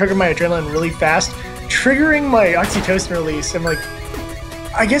me, I can trigger my adrenaline really fast. Triggering my oxytocin release, I'm like,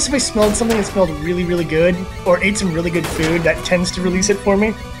 I guess if I smelled something that smelled really, really good, or ate some really good food, that tends to release it for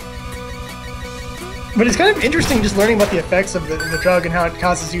me. But it's kind of interesting just learning about the effects of the drug and how it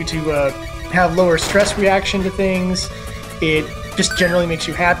causes you to have lower stress reaction to things. It just generally makes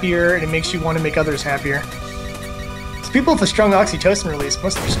you happier, and it makes you want to make others happier. So people with a strong oxytocin release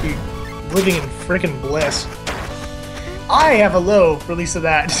must just be living in frickin' bliss. I have a low release of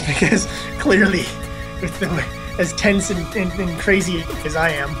that just because clearly, with the, as tense and crazy as I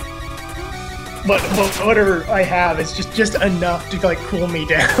am, but whatever I have is just enough to like cool me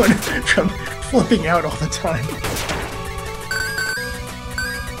down from flipping out all the time.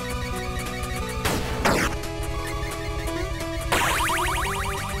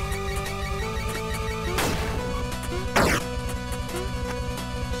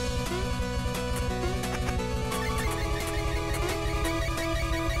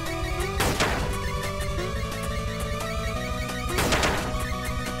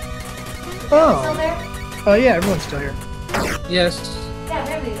 Still there? Oh yeah, everyone's still here. Yes. Yeah,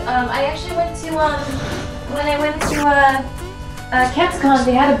 there it is. I actually went to when I went to Capsicon,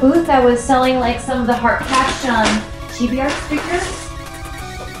 they had a booth that was selling like some of the heart patched Chibi Arts figures.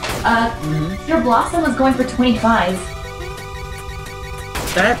 Your Blossom was going for $25.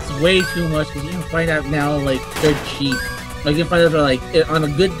 That's way too much because you can find out now like they're cheap. Like you can find out they're like on a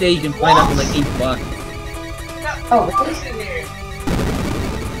good day you can find out for like $8. Oh, really?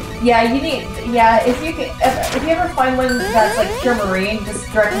 Yeah, you need. Yeah, if you ever find one that's like pure marine, just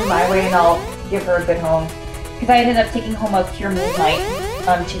direct me my way and I'll give her a good home. Because I ended up taking home a pure moonlight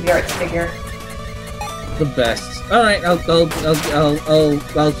Chibi Arts figure. The best. All right, I'll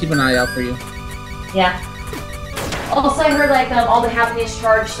keep an eye out for you. Yeah. Also, I heard like all the happiness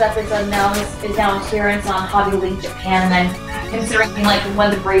charge stuff is now on clearance on Hobby Link Japan, and I'm considering like one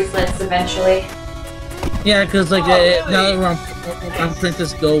of the bracelets eventually. Yeah, because like really? now that we're on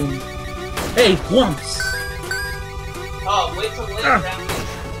Princess Gold. Hey, Plumps! Oh, wait till later,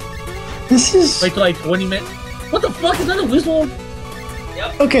 This is... Wait till like 20 minutes. What the fuck? Is that a whistle?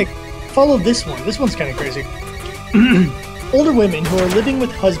 Yep. Okay, follow this one. This one's kind of crazy. Older women who are living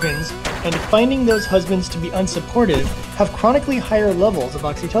with husbands and finding those husbands to be unsupportive have chronically higher levels of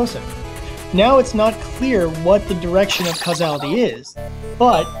oxytocin. Now it's not clear what the direction of causality is,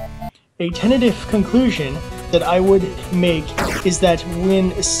 but a tentative conclusion that I would make is that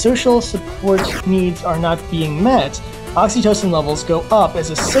when social support needs are not being met, oxytocin levels go up as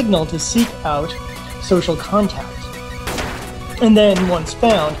a signal to seek out social contact. And then, once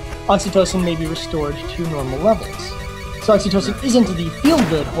found, oxytocin may be restored to normal levels. So oxytocin isn't the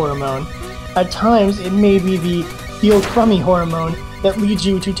feel-good hormone. At times, it may be the feel-crummy hormone that leads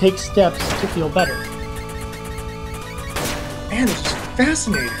you to take steps to feel better. Man, this is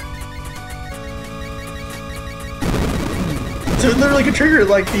fascinating. So it literally could trigger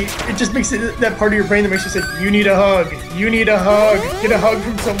like it just makes it that part of your brain that makes you say, you need a hug, get a hug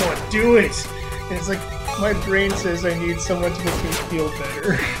from someone, do it. And it's like, my brain says I need someone to make me feel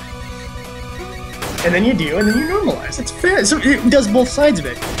better. And then you do, and then you normalize. It's fair. So it does both sides of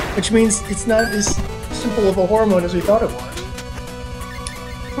it, which means it's not as simple of a hormone as we thought it was.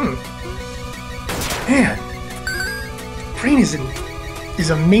 Man, brain is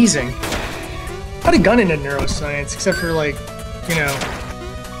amazing. I'd have gone into neuroscience, except for like, you know,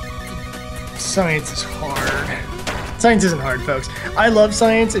 science is hard. Science isn't hard, folks. I love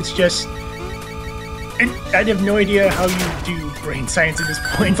science. It's just, I have no idea how you do brain science at this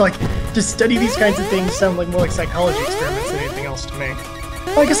point. Like, to study these kinds of things sound like more like psychology experiments than anything else to me.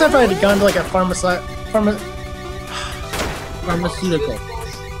 Well, I guess if I had gone to like a Pharmaceutical.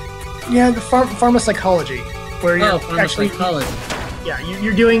 Yeah, the pharmacology, where you're actually pharmacology. Yeah,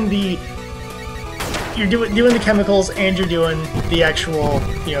 you're doing the doing the chemicals and you're doing the actual,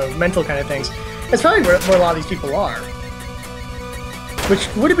 you know, mental kind of things. That's probably where a lot of these people are. which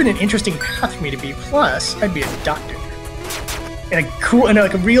would have been an interesting path for me to be. Plus, I'd be a doctor. And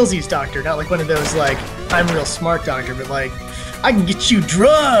like a realsies doctor, not like one of those like, I'm a real smart doctor, but like, I can get you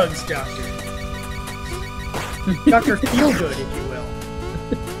drugs, doctor. Dr. Feelgood, if you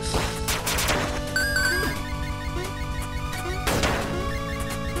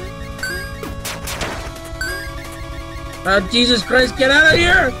will. Jesus Christ, get out of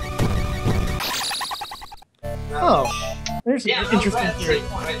here! Oh, there's Yeah, an that was interesting right theory.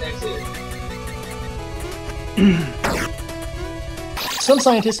 point right there too. Some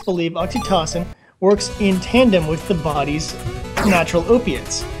scientists believe oxytocin works in tandem with the body's natural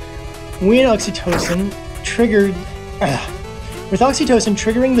opiates. With oxytocin triggering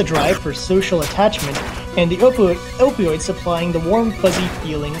the drive for social attachment, and the opioid supplying the warm, fuzzy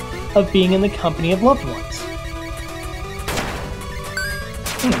feeling of being in the company of loved ones.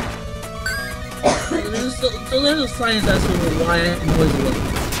 So there's a science as to why noise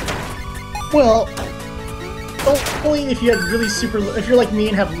works. Well, only if you have really if you're like me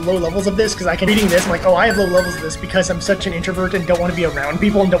and have low levels of this, because I can reading this, I'm like, oh, I have low levels of this because I'm such an introvert and don't want to be around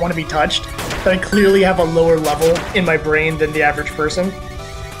people and don't want to be touched, that I clearly have a lower level in my brain than the average person.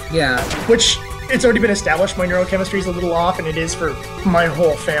 Yeah. Which, it's already been established, my neurochemistry is a little off, and it is for my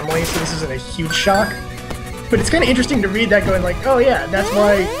whole family, so this isn't a huge shock. But it's kind of interesting to read that going like, oh yeah, that's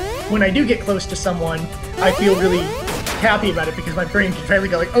why when I do get close to someone, I feel really happy about it because my brain can finally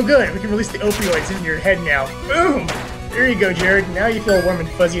go like, oh good, we can release the opioids in your head now. Boom! There you go, Jared. Now you feel warm and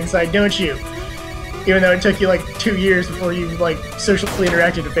fuzzy inside, don't you? Even though it took you like 2 years before you like socially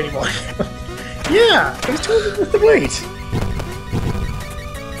interacted with anyone. Yeah, it was totally worth the wait.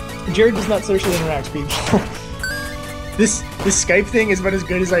 Jared does not socially interact with people. This Skype thing is about as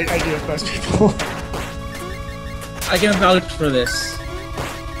good as I do with most people. I can vouch for this.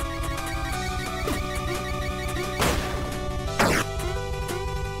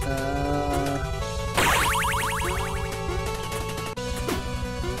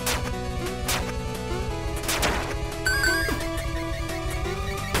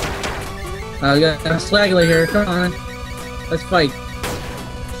 We got a Slagler here, come on. Let's fight.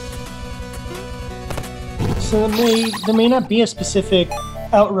 So there may not be a specific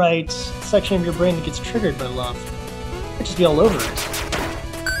outright section of your brain that gets triggered by love. It could just be all over it.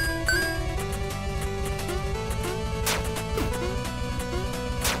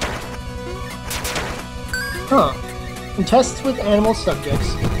 Huh. In tests with animal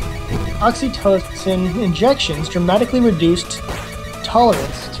subjects, oxytocin injections dramatically reduced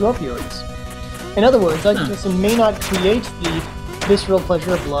tolerance to opioids. In other words, oxytocin may not create the visceral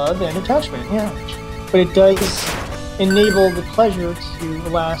pleasure of love and attachment, but it does enable the pleasure to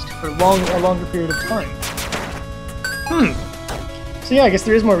last for a longer period of time. So yeah, I guess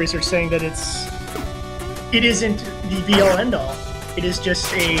there is more research saying that it isn't the be-all end-all. It is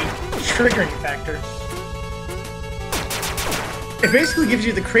just a triggering factor. It basically gives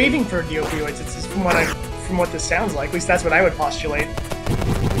you the craving for the opioids. It's from what this sounds like. At least that's what I would postulate.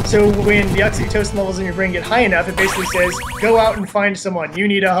 So when the oxytocin levels in your brain get high enough, it basically says, go out and find someone. You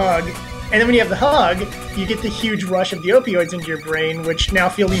need a hug. And then when you have the hug, you get the huge rush of the opioids into your brain, which now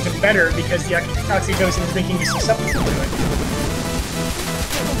feel even better because the oxytocin is making you susceptible to it.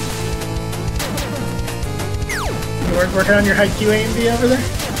 You working on your Haikyuu AMV over there?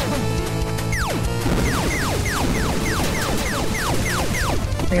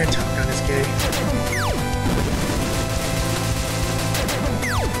 I gotta talk on this guy.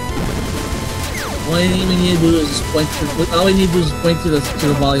 All we need to do is point to the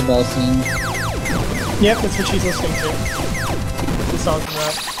volleyball scene. Yep, that's what she's listening to. The song from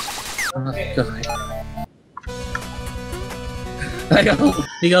that. Oh god. I go.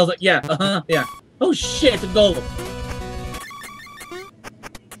 He goes like, yeah, yeah. Oh shit, it's a goal.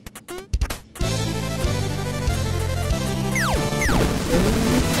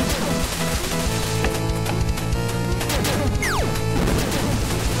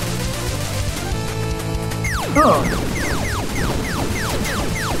 Huh.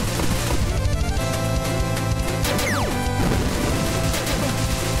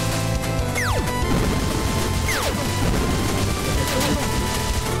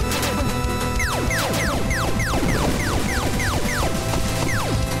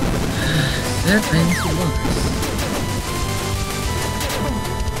 That ends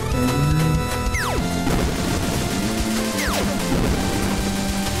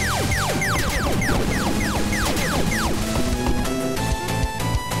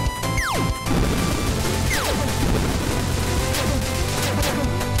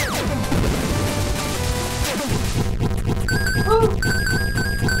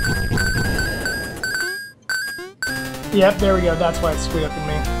the Yep, there we go. That's why it's screwed up in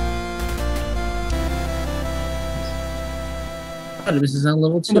me. This is on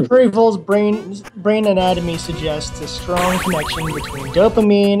level 2. The Peripheral's brain anatomy suggests a strong connection between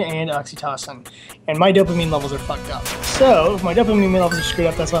dopamine and oxytocin, and my dopamine levels are fucked up. So, if my dopamine levels are screwed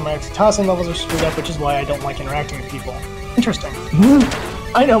up, that's why my oxytocin levels are screwed up, which is why I don't like interacting with people. Interesting.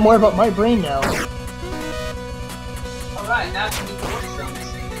 I know more about my brain now. Alright, now to do the work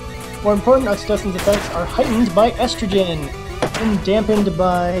zones. More important, oxytocin's effects are heightened by estrogen and dampened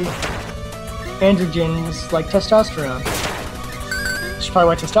by androgens like testosterone. Which is probably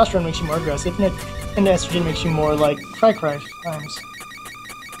why testosterone makes you more aggressive, and estrogen makes you more like Cry times.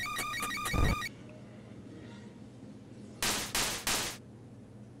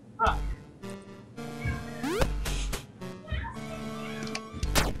 Huh.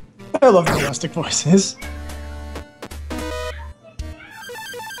 I love the domestic voices.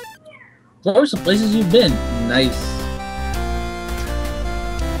 What are some places you've been? Nice.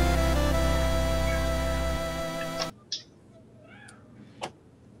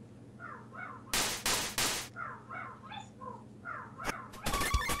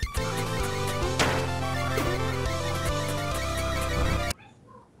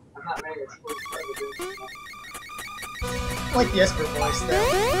 I'm not ready to explore further. I like the Esper voice though.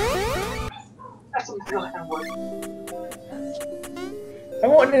 That's what we're gonna work. I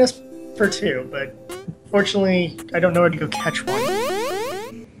want an Esper too, but unfortunately I don't know where to go catch one.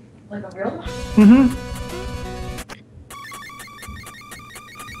 Like a real one? Mm-hmm.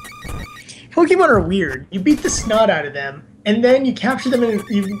 Pokemon are weird. You beat the snot out of them, and then you capture them and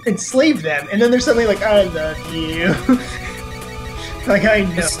you enslave them, and then they're suddenly like, I love you. Like, I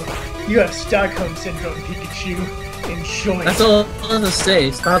know. You have Stockholm Syndrome, Pikachu. Enjoy. That's all I was to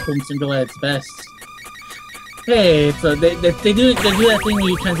say. Stockholm Syndrome at its best. Hey, it's they do that thing where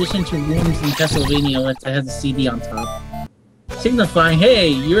you transition to rooms in Castlevania that has a CD on top, signifying, hey,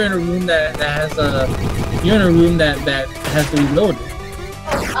 you're in a room that has to be loaded.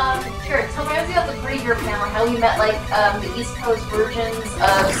 Sure. Tell me about the Pretty Girl panel, how we met like the East Coast versions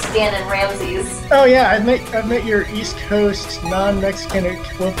of Stan and Ramses. Oh yeah, I've met your East Coast non-Mexican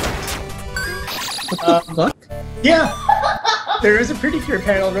equivalent. What the fuck? Yeah, there is a Pretty Cure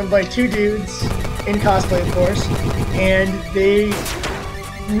panel run by two dudes in cosplay, of course, and they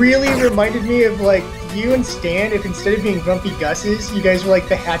really reminded me of like you and Stan. If instead of being grumpy Gus's, you guys were like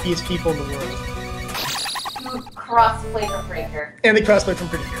the happiest people in the world. Crossplay from Pretty Cure. And they crossplay from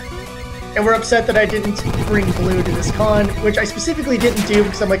Pretty Cure. And we're upset that I didn't bring Blue to this con, which I specifically didn't do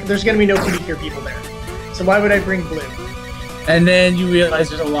because I'm like, there's gonna be no Pretty Cure people there. So why would I bring Blue? And then you realize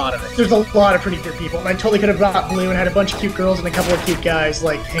there's a lot of it. There's a lot of Pretty Cure people, and I totally could have brought Blue and had a bunch of cute girls and a couple of cute guys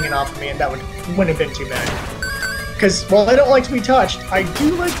like hanging off of me, and that wouldn't have been too bad. Because while I don't like to be touched, I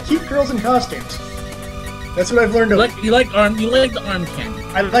do like cute girls in costumes. That's what I've learned. You like the arm candy.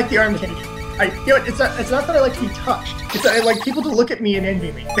 I like the arm candy. You know what, it's not that I like to be touched. It's that I like people to look at me and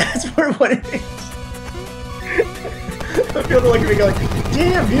envy me. That's what it is. I feel to look at me and go like,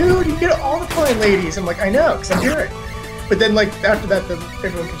 damn, dude, you get all the fine ladies. I'm like, I know, because I'm good. But then, like, after that, then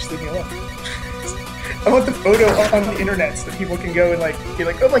everyone can just leave me alone. I want the photo on the internet so that people can go and, like, be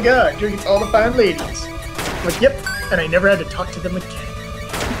like, oh my god, Drew gets all the fine ladies. I'm like, yep, and I never had to talk to them again.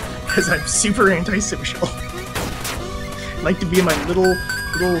 Because I'm super antisocial. I like to be in my little,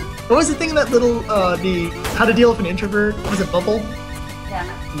 what was the thing in that little, the How to Deal with an Introvert? Was it Bubble?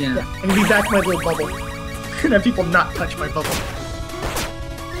 Yeah. I can be back in my little bubble. And have people not touch my bubble.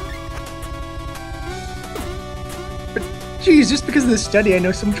 But, geez, just because of this study, I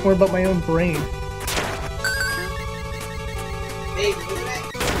know so much more about my own brain. Hey, isn't it?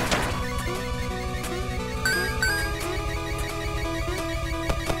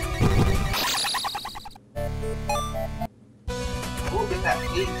 We'll get that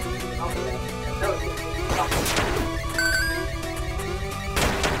please. I know it's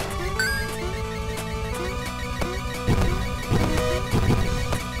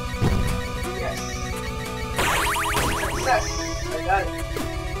yes. Success. I got it.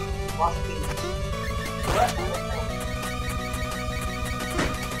 Lost things. What? I don't know.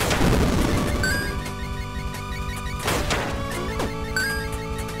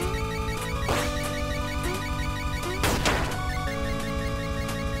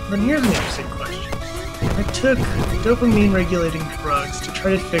 But here's an interesting question. If I took dopamine-regulating drugs to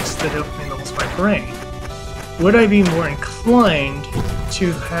try to fix the dopamine levels in my brain, would I be more inclined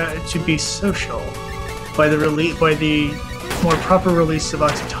to be social by the more proper release of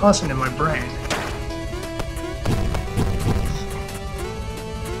oxytocin in my brain?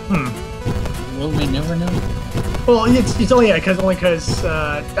 Will we never know? Well, it's only because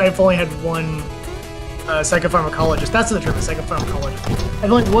I've only had one psychopharmacologist. That's the term, a psychopharmacologist.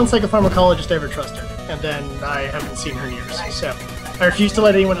 I've only one psychopharmacologist I ever trusted, and then I haven't seen her in years. So I refuse to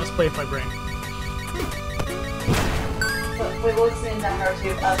let anyone else play with my brain. Wait, what's in that hard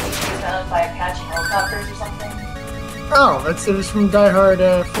tube? Being chased down by Apache helicopters or something? Oh, it was from Die Hard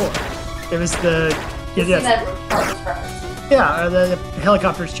 4. It was the the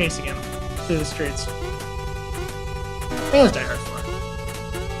helicopters chasing him through the streets. I think it was Die Hard 4.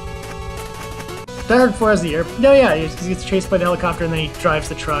 Die Hard 4 has the air. No, yeah, he gets chased by the helicopter and then he drives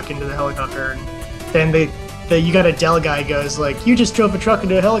the truck into the helicopter, and then you got a Dell guy goes like, "You just drove a truck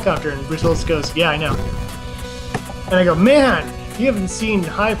into a helicopter," and Bruce Willis goes, "Yeah, I know." And I go, "Man, you haven't seen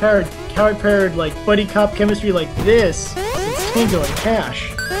high-powered like buddy cop chemistry like this since Tango and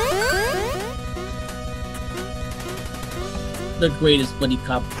Cash." The greatest buddy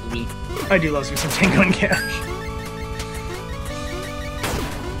cop movie. I do love some Tango and Cash.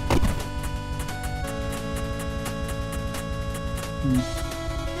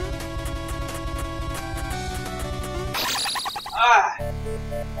 Ah!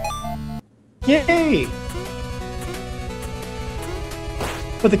 Yay!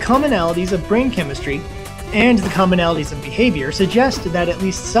 But the commonalities of brain chemistry and the commonalities of behavior suggest that at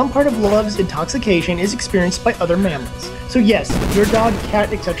least some part of love's intoxication is experienced by other mammals. So yes, your dog,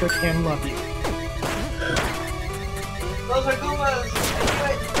 cat, etc. can love you. Those are Goombas!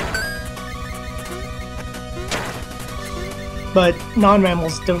 But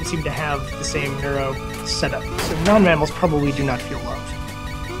non-mammals don't seem to have the same neuro setup, so non-mammals probably do not feel love.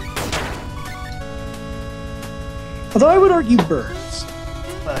 Although I would argue birds,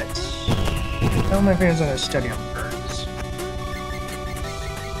 but all my fans on a study on birds.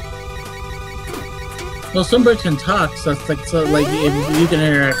 Well, some birds can talk, so it's like if you can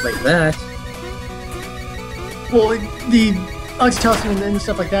interact like that. Well, the oxytocin and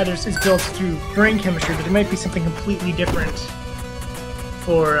stuff like that is built through brain chemistry, but it might be something completely different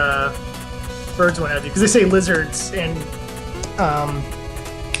for birds, what have you. Because they say lizards and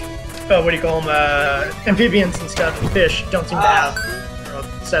what do you call them? Amphibians and stuff, and fish don't seem to have a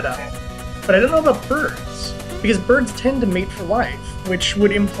setup. But I don't know about birds, because birds tend to mate for life, which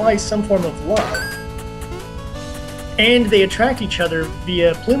would imply some form of love. And they attract each other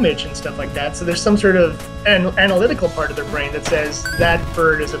via plumage and stuff like that, so there's some sort of analytical part of their brain that says that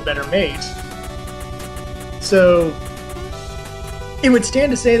bird is a better mate. So it would stand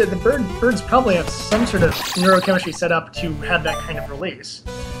to say that the birds probably have some sort of neurochemistry set up to have that kind of release.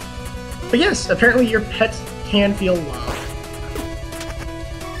 But yes, apparently your pet can feel love.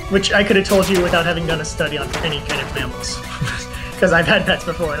 Which I could have told you without having done a study on any kind of mammals. Because I've had pets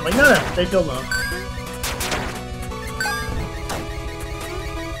before, and I'm like, no, they feel love.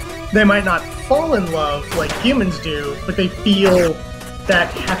 They might not fall in love like humans do, but they feel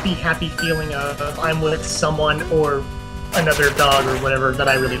that happy feeling of I'm with someone or another dog or whatever that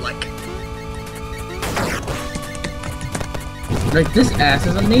I really like. Like, this ass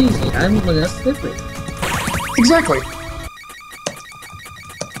is amazing. I'm gonna slip it. Exactly.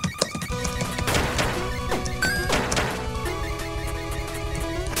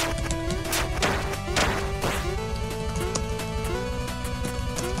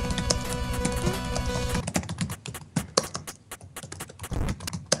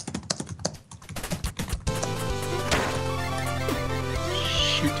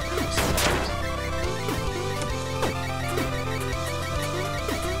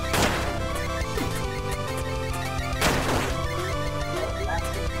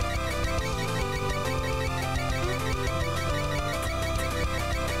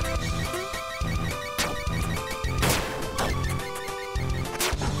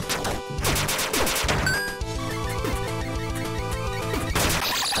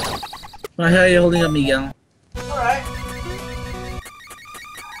 How are you holding up, Miguel? Alright.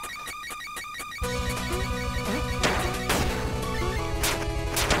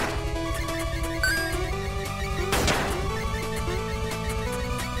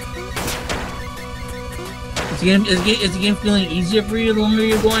 Is the game feeling easier for you the longer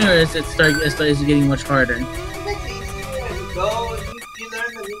you're going, or is it getting much harder? It's easier as you go. You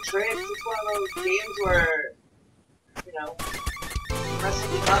learn the new tricks. It's one of those games where, you know,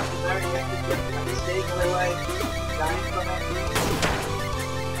 messing it up is very effective to make a mistake, otherwise dying from it.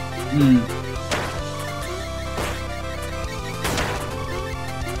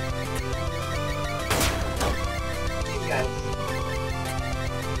 These guys.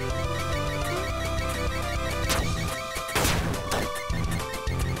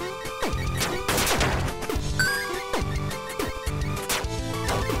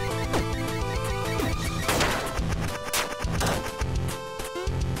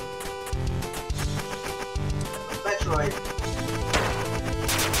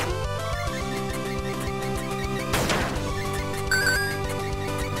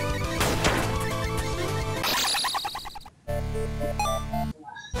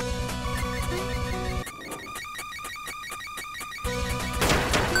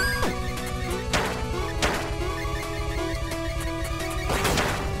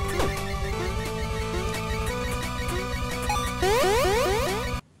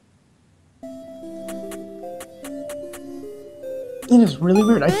 isn't this really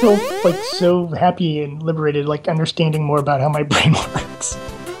weird? I feel like so happy and liberated, like understanding more about how my brain works.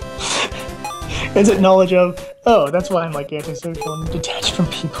 Is it knowledge of, oh, that's why I'm like antisocial and detached from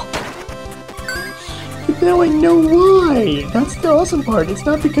people. But now I know why. That's the awesome part. It's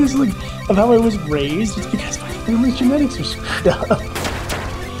not because like of how I was raised. It's because my family's genetics are screwed up.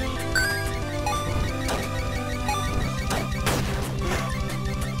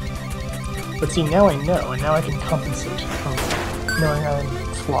 But see, now I know, and now I can compensate from knowing I'm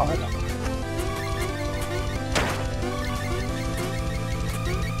flawed.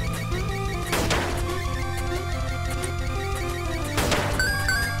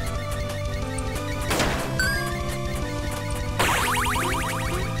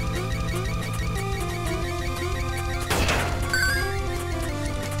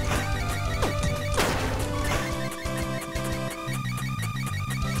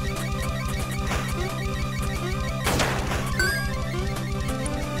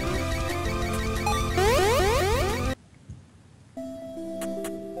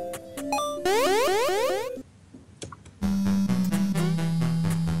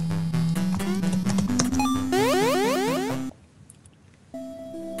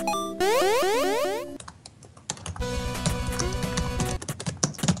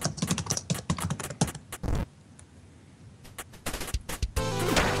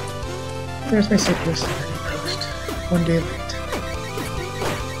 Where's my CPU starting post? 1 day late.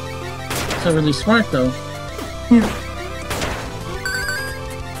 So really smart though. Yeah.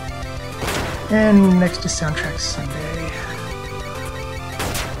 And next is Soundtrack Sunday.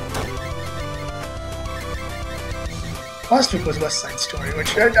 Last week was West Side Story,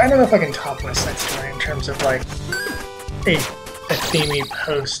 which I don't know if I can top West Side Story in terms of like a themey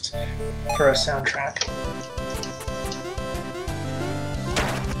post for a soundtrack.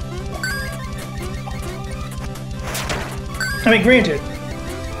 I mean, granted,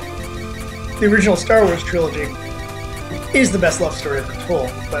 the original Star Wars trilogy is the best love story ever told,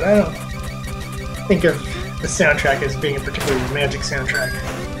 but I don't think of the soundtrack as being a particularly romantic soundtrack.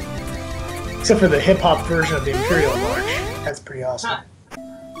 Except for the hip-hop version of the Imperial March. That's pretty awesome.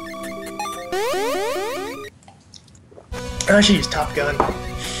 I should use Top Gun.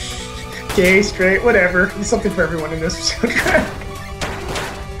 Gay, straight, whatever. There's something for everyone in this soundtrack.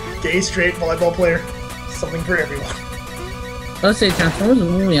 Gay, straight, volleyball player. Something for everyone. Let's say Transformers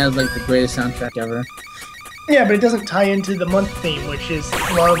movie has like the greatest soundtrack ever. Yeah, but it doesn't tie into the month theme, which is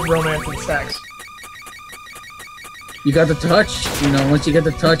love, romance, and sex. You got the touch, you know, once you get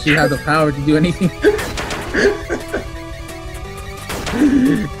the touch, you have the power to do anything.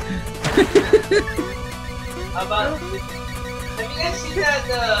 How about, have you guys seen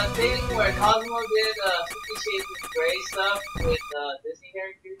that thing where Cosmo did 50 Shades of Grey stuff with Disney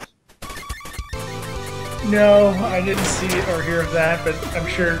characters? No, I didn't see it or hear of that, but I'm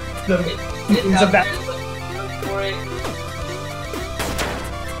sure the It's of that. Look for it.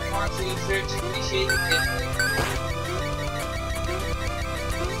 Want to search 50 Shades of Disney?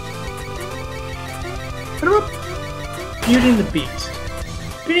 What about Beauty and the Beast?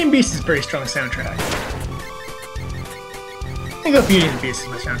 Beauty and the Beast is a very strong soundtrack. I think Beauty and the Beast is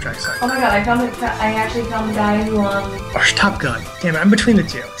my soundtrack song. Oh my god, I actually found the guy who, Or Top Gun. Damn it, I'm between the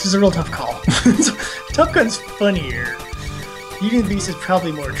two. This is a real tough call. Top Gun's funnier. Beauty and the Beast is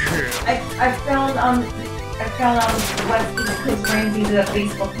probably more true. I found West East Coast Ramsey's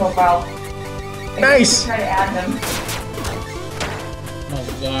Facebook profile. Nice! Try to add him. Oh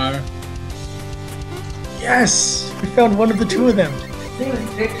god. Yes! We found one of the two of them. His name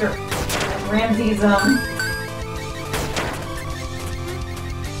is Victor. Ramsey's, How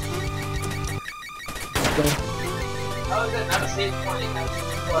is that not a safe point?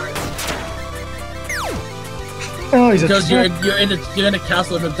 Oh, he's a Because you're in a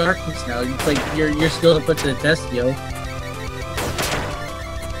castle in the darkness now. It's like you're still put to the test, yo.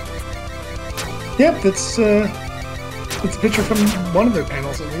 Yep, it's a picture from one of their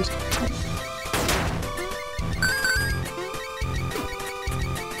panels at least.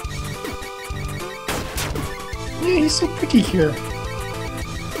 Yeah, he's so pretty here.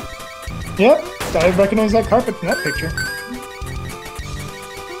 Yep, I recognize that carpet from that picture.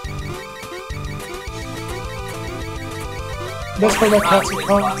 Best part about Castle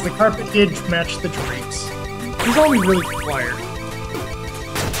Kong is the carpet did match the drapes. He's all we really required.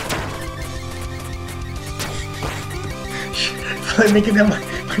 I'm making that my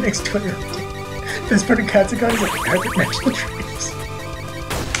next Twitter. Best part of Katsukan is that the carpet matched the drapes.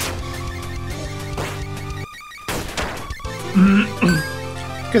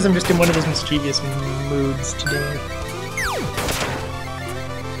 Because I'm just in one of those mischievous moods today.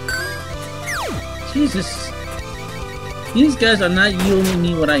 Jesus. These guys are not yielding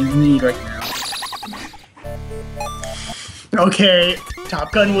me what I need right now. Okay,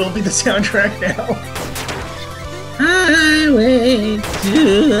 Top Gun will be the soundtrack now. Highway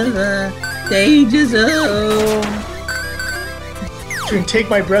to the danger zone. Between Take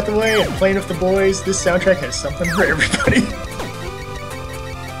My Breath Away and Playing with the Boys, this soundtrack has something for everybody.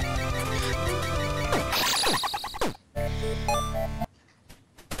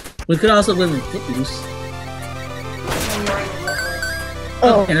 We could also live in Footloose.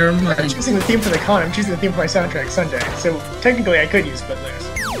 Oh, Okay, never I'm mind. choosing the theme for the con, I'm choosing the theme for my soundtrack Sunday, so technically I could use Footloose.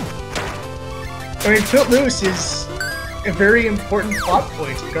 I mean, Footloose is a very important plot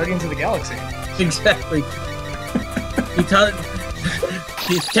point in Guardians of the Galaxy. Exactly. He taught.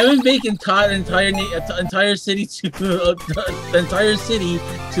 Kevin Bacon taught an entire city to the entire city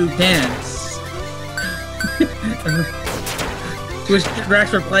to dance. Which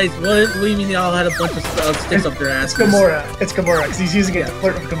Drax replies, "What do you mean they all had a bunch of sticks up their asses?" It's Gamora, because he's using it to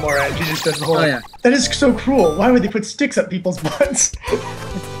flirt with Gamora, and she just does the whole. Oh, yeah. That is so cruel. Why would they put sticks up people's butts?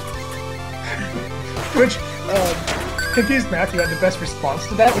 Which, Confused Matthew had the best response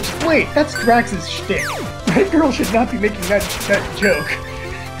to that, which is, wait, that's Drax's shtick. Red Girl should not be making that joke.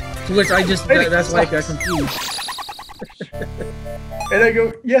 To which I just, that's why I got confused. And I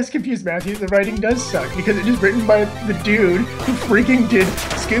go, yes, Confused Matthew, the writing does suck, because it is written by the dude who freaking did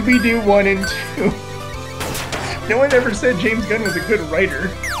Scooby-Doo 1 and 2. No one ever said James Gunn was a good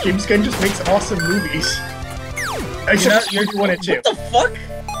writer. James Gunn just makes awesome movies. Except Scooby-Doo 1 and 2. What the fuck?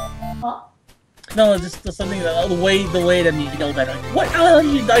 Huh? No, it's just something that the way that he yelled at, like, what? How the hell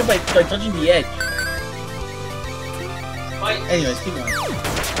did you die by touching the edge? Fight. Anyways, keep going.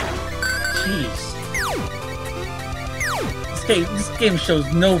 Jeez. This game shows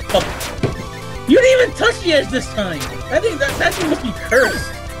no fuck. You didn't even touch the edge this time. I think that thing must be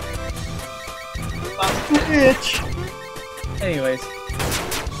cursed. Bitch! Anyways,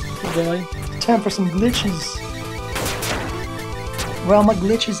 keep going. Time for some glitches. Where are my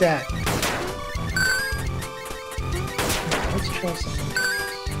glitches at? Let's try something.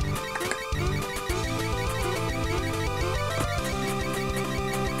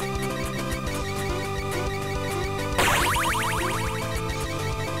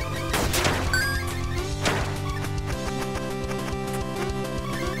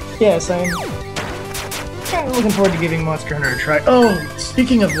 Yes, I'm kind of looking forward to giving Monster Hunter a try. Oh,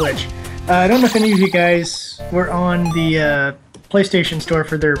 speaking of which, I don't know if any of you guys were on the PlayStation Store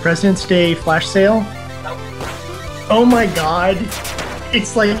for their President's Day flash sale. Oh my god.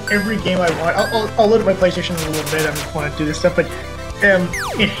 It's like every game I want. I'll load up my PlayStation in a little bit. I just want to do this stuff, but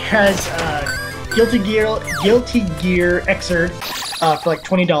it has Guilty Gear Xrd for like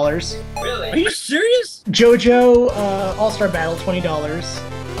 $20. Are Really? you serious? JoJo All-Star Battle, $20.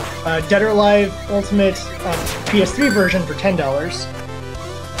 Dead or Alive Ultimate PS3 version for $10. Dead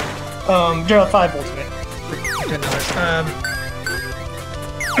or Alive 5 Ultimate for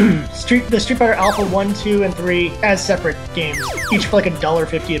 $10. The Street Fighter Alpha 1, 2, and 3 as separate games, each for like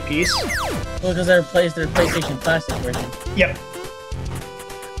 $1.50 a piece. Well, because they're PlayStation Classic version. Yep.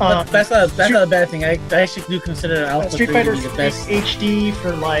 But that's not a bad thing. I actually do consider Alpha 3 Street to Fighter be the best. HD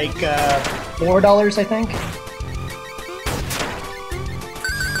for like $4, I think.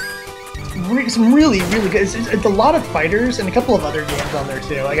 Some really good. It's a lot of fighters and a couple of other games on there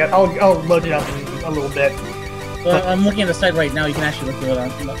too. I'll load it up in a little bit. Well, I'm looking at the site right now. You can actually look at it on.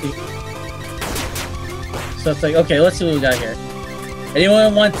 So it's like, okay, let's see what we got here.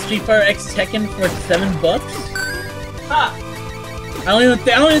 Anyone want Street Fighter X Tekken for $7? Ha! I don't even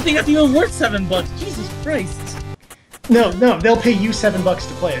think that's even worth $7. Jesus Christ! No, they'll pay you $7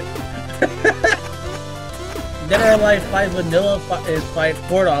 to play it. Dead or Alive 5 Vanilla is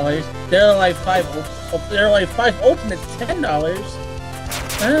 $4. Dead or Alive 5 Ultimate is $10.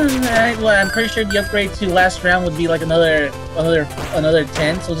 Alright, well, I'm pretty sure the upgrade to last round would be like another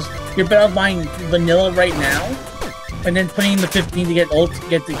 10. So you're better off buying Vanilla right now, and then putting in the 15 to get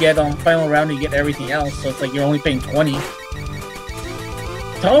on final round to get everything else. So it's like you're only paying 20.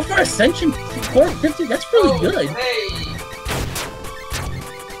 Tower for Ascension Core 50. That's really good. Hey!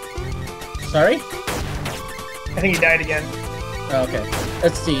 Sorry. I think he died again. Oh, okay.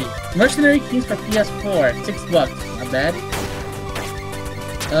 Let's see. Mercenary Keys for PS4, $6. Not bad.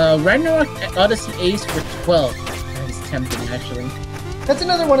 Ragnarok Odyssey Ace for 12. That is tempting, actually. That's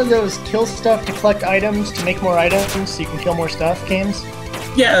another one of those kill stuff to collect items to make more items so you can kill more stuff games.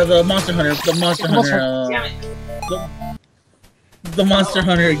 Yeah, the Monster Hunter. The Monster Hunter. Damn it! The Monster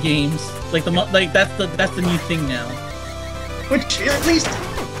Hunter games. Like that's the new thing now. Which at least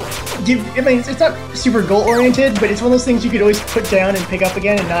I mean, it's not super goal oriented, but it's one of those things you could always put down and pick up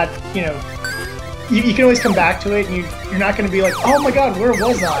again and not, you can always come back to it, and you're not going to be like, oh my god, where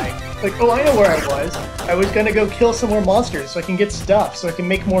was I? Like, oh, I know where I was. I was going to go kill some more monsters so I can get stuff, so I can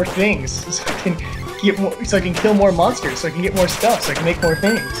make more things, so I can kill more monsters, so I can get more stuff, so I can make more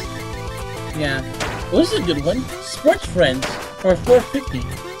things. Yeah. Well, this is a good one. Sports Friends for $4.50.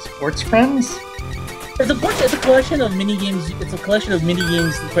 Sports Friends? It's a collection of mini games. It's a collection of mini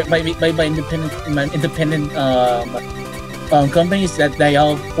games by independent companies that they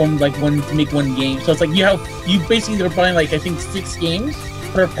all formed like one to make one game. So it's like you basically they're buying like I think 6 games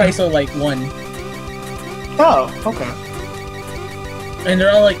for a price of like 1. Oh, okay. And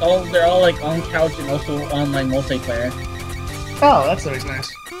they're all like on couch and also online multiplayer. Oh, that's always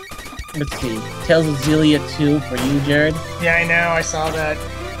nice. Let's see. Tales of Xillia 2 for you, Jared. Yeah, I know. I saw that.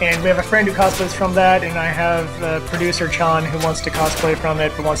 And we have a friend who cosplays from that, and I have the producer Chan who wants to cosplay from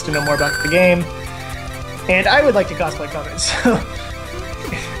it, but wants to know more about the game. And I would like to cosplay from it, so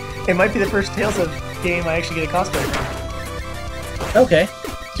it might be the first Tales of game I actually get a cosplay from. Okay.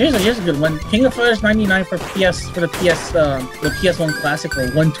 Here's a good one. King of Fighters 99 for the PS1 Classic for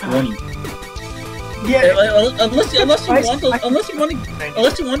 $120. Yeah. Unless you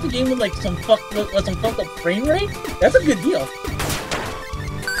want the game with like some fucked up frame rate, that's a good deal.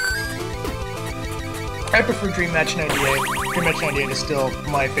 I prefer Dream Match 98. Dream Match 98 is still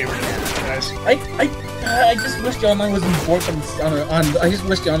my favorite of the franchise. I just wish the online wasn't bored from I just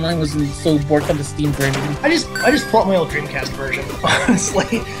wish the online wasn't so bored from the Steam version. I just bought my old Dreamcast version.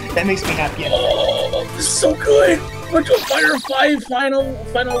 Honestly, that makes me happy. Oh, this is so good. Virtual Fighter 5 final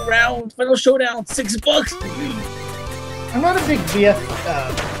showdown, $6. I'm not a big VF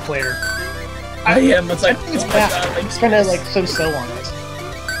player. I am. It's like it's bad. It's kind of like so on it.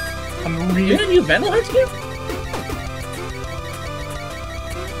 I'm really. You had a new Vandal Hearts game?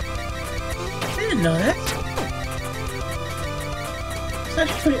 I didn't know that. It's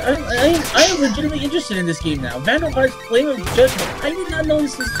actually pretty. I am legitimately interested in this game now. Vandal Hearts Flame of Judgment. I did not know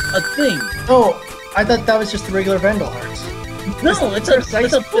this was a thing. Oh, I thought that was just the regular Vandal Hearts. No, it's a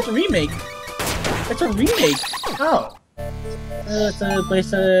remake. It's a remake. Oh.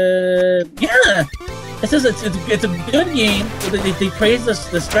 Yeah. It says it's a good game. They praise the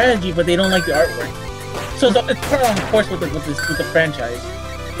strategy, but they don't like the artwork. So it's part on course with the franchise.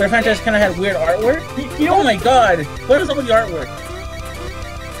 But the franchise kind of had weird artwork. Oh my god! What is up with the artwork?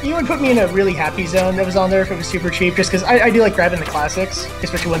 You would put me in a really happy zone that was on there if it was super cheap, just because I do like grabbing the classics,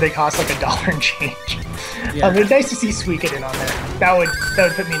 especially when they cost like $1 and change. Yeah. It's nice to see Suikoden on there. That would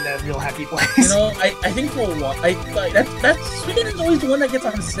put me in a real happy place. You know, I think for a while, that's Suikoden's always the one that gets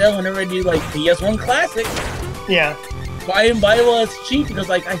on sale whenever I do like PS1 Classic. Yeah. Buy it while it's cheap because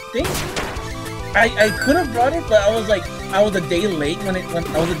like I think I could have brought it, but I was a day late when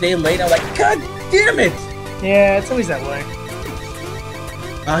I was a day late. I was like, God damn it! Yeah, it's always that way.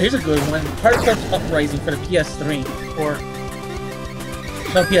 Here's a good one. Hardcore Uprising for the PS3.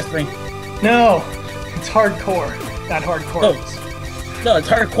 No, PS3. No! It's hardcore, not hardcore. No, it's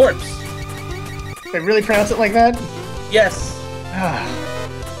Hard Corpse. They really pronounce it like that? Yes.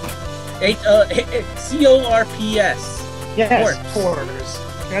 C-O-R-P-S. Yes, cores.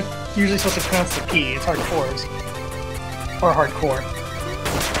 You're not usually supposed to pronounce the P. It's hardcores. Or hardcore.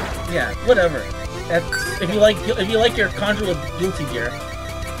 Yeah, whatever. That's if you like your Conjure with Guilty Gear.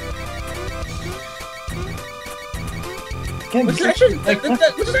 Which is actually not a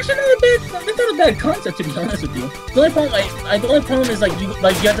bad concept, to be honest with you. The only problem is like you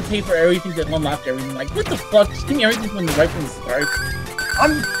have to pay for everything to unlock everything. Like what the fuck? Just give me everything from the right from the start.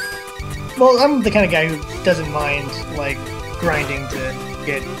 I'm the kind of guy who doesn't mind like grinding to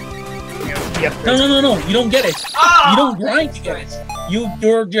get the upgrades. No. You don't get it. Oh! You don't grind to get it.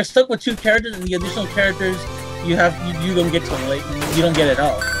 You're stuck with 2 characters, and the additional characters you don't get to like you don't get it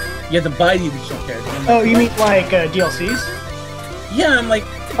all. You have to buy the additional characters. Oh, you mean like DLCs? Yeah, I'm like...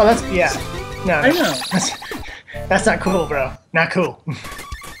 Oh, that's... Yeah. No. I know. That's not cool, bro. Not cool.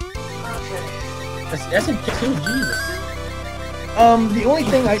 That's in Jesus. The only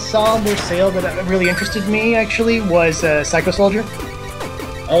thing I saw on their sale that really interested me, actually, was Psycho Soldier.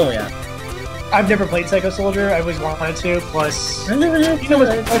 Oh, yeah. I've never played Psycho Soldier. I always wanted to, plus... I never did.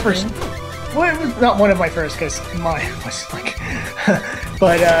 My first... Well, it was not one of my first, because mine was like...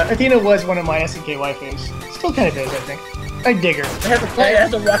 but Athena was one of my SNK waifus. Still kind of is, I think. I dig her. It has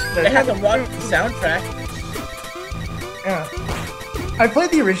a rock soundtrack. Yeah. I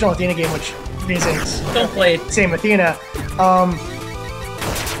played the original Athena game, which isn't... Don't play it. Same Athena.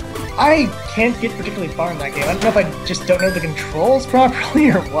 I can't get particularly far in that game. I don't know if I just don't know the controls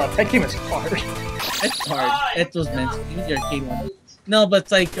properly or what. That game is hard. It's hard. It was meant to be. Even the arcade one. No, but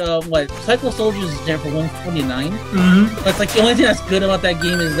it's like what Psycho Soldiers is there for 149. Mm-hmm. But it's like the only thing that's good about that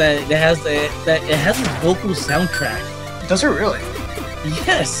game is that it has a vocal soundtrack. Does it really?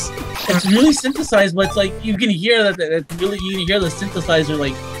 Yes, it's really synthesized, but it's like you can hear that it's really you can hear the synthesizer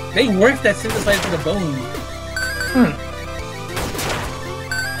like they work that synthesizer to the bone.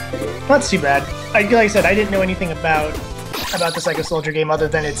 Not too bad. Like I said, I didn't know anything about the Psycho Soldier game other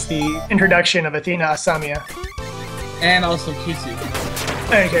than it's the introduction of Athena Asamiya. And also Kisu,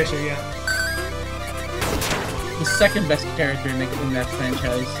 Okay, sure, yeah. the second best character in that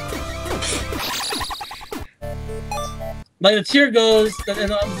franchise. Like the tier goes,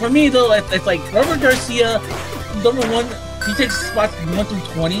 and, for me though, it's like Robert Garcia, number 1, he takes spots 1 through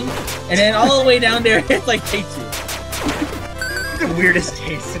 20, and then all the way down there, it's like K2. The weirdest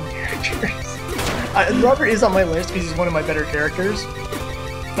taste in characters. Robert is on my list because he's one of my better characters.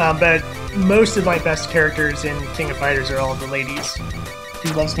 But most of my best characters in King of Fighters are all the ladies.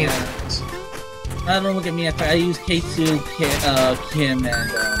 He loves me. I don't look at me. I use K2, Kim,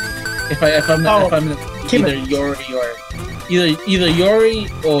 and if I'm Kim either Yori or either Yori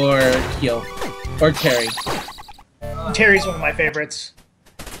or Kyo or Terry. Terry's one of my favorites.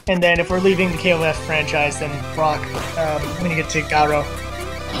 And then if we're leaving the KOF franchise, then Brock. When you get to Garo,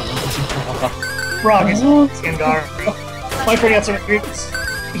 Brock is in Garo. My friend got some agreements.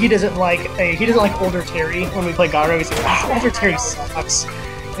 He doesn't like older Terry when we play Garo. He's like, older Terry sucks.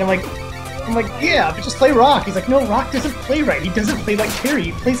 And I'm like, yeah, but just play Rock. He's like, no, Rock doesn't play right. He doesn't play like Terry.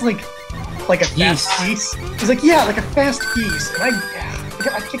 He plays like a fast piece. He's like, yeah, like a fast piece. And I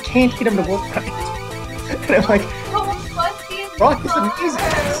can't get him to work right. And I'm like, Rock is amazing. He's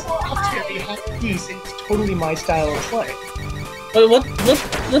Terry, half piece. It's totally my style of play. Wait,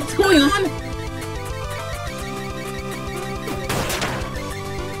 what's going on?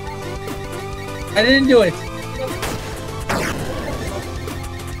 I didn't do it.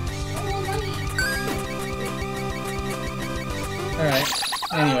 Alright.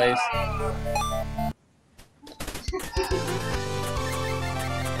 Anyways.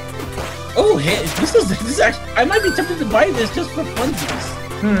 Oh, hey, this is actually. I might be tempted to buy this just for funsies.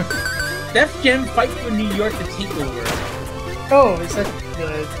 Def Jam Fight for New York the Takeover. Oh, is that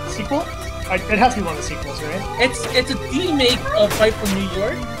the sequel? It has to be one of the sequels, right? It's a remake of Fight for New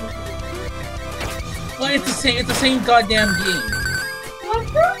York. Well, it's the same goddamn game.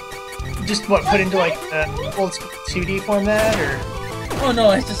 Just what, put into like old 2D format, or? Oh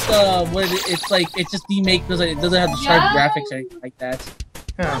no, it's just it's just remake because it doesn't have the sharp graphics or anything like that.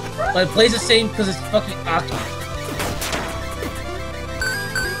 Huh. But it plays the same because it's fucking Aki.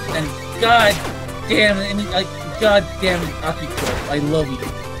 And god damn Aki Corp, I love you.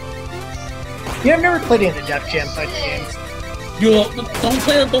 Yeah, I've never played any of the Def Jam type games. Don't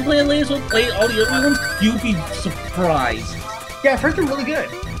play the latest one, play all the other ones, you'll be surprised. Yeah, I've heard they're really good.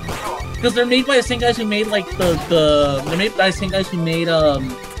 Because they're made by the same guys who made like the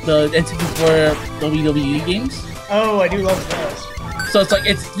N64 WWE games. Oh, I do love those. So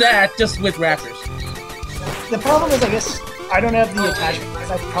it's that just with rappers. The problem is, I guess, I don't have the attachment because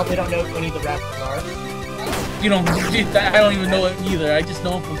I probably don't know who any of the rappers are. I don't even know it either. I just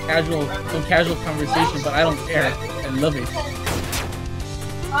know them from casual conversation, but I don't care. I love it.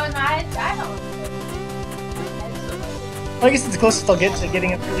 Oh, no, I don't. I guess it's the closest I'll get to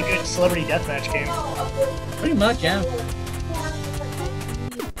getting a really good celebrity deathmatch game. Pretty much, yeah.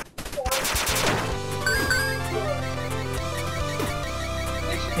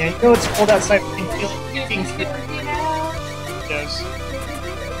 Yeah, you know it's cold outside. You can feel it being windows.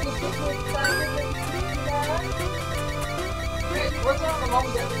 What's on the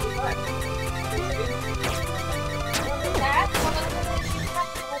moment that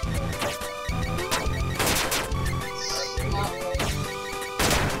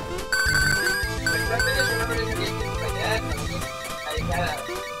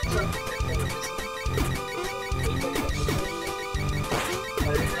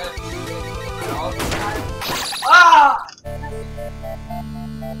Ah!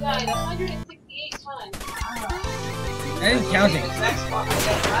 Died 168 times. I ain't counting.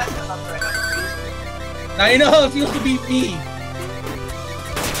 Now you know how it feels to beat me.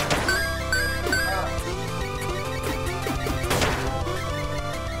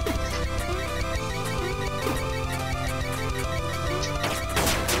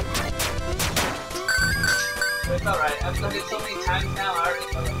 It's alright. I've done it so many times now. I already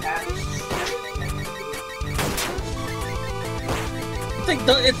know the pattern.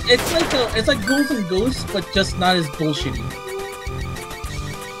 It's like Ghouls and Ghosts, but just not as bullshitty.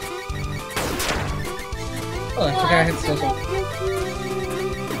 Oh, I forgot I had social.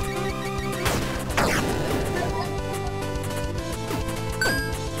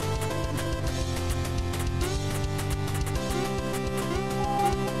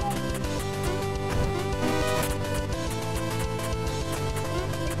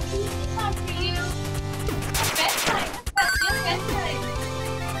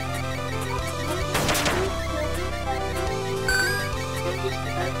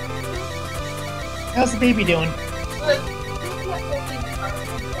 How's the baby doing? Good.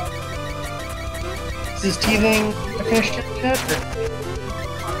 Is his teething finished yet? Or?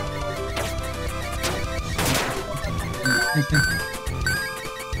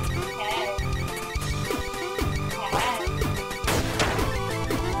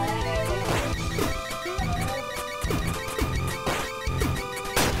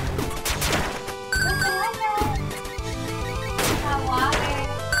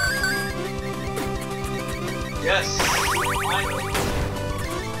 Yes. Finally.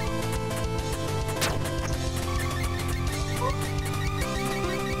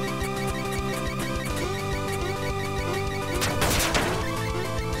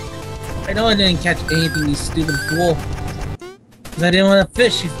 I know I didn't catch anything, you stupid fool. Because I didn't want to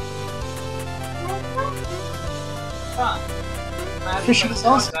fish. Huh. Fishing is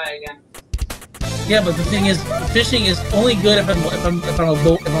awesome. Guy again. Yeah, but the thing is, fishing is only good if I'm a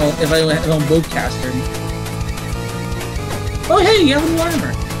boatcaster. Oh hey, you have new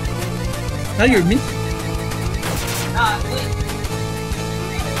armor. Now you're mint. Nah, wait.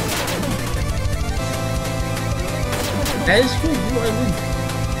 That is true. You are a link.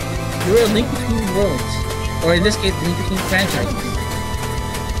 You're a link between worlds, or in this case, a link between franchises.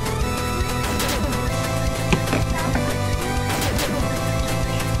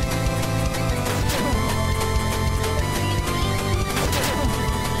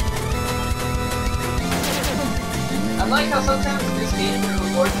 I like how sometimes in this game you're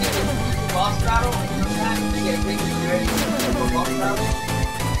rewarded with a boss battle, and sometimes you get really ready for a boss battle.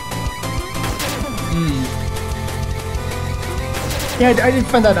 Yeah, I did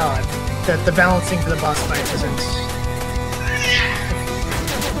find that odd. That the balancing for the boss fight isn't.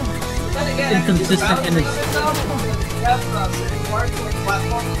 Then again, Inconsistent in its- you have certain parts where the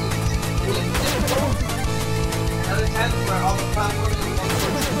platforming is really difficult, and other times where all the platforming is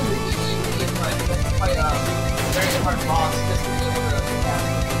really easy, and like you have to fight a very hard boss just to be able to pass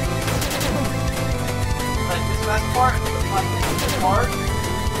it. Like this last part, the platforming is hard.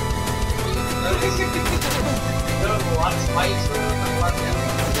 There was a lot of spikes for them, like a lot of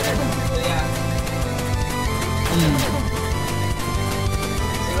enemies there, but yeah.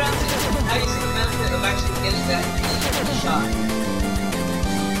 See, round 2, now you see the benefit of actually getting that easy shot.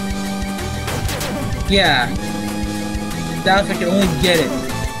 Yeah. That if I can only get it.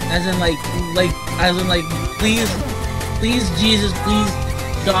 As in like, please Jesus, please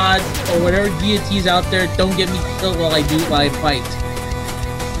God, or whatever deities out there, don't get me killed while I fight.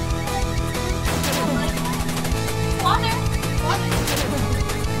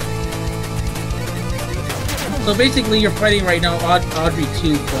 So basically, you're fighting right now Audrey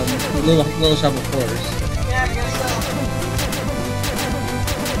 2 from Little Shop of Horrors. Yeah, I guess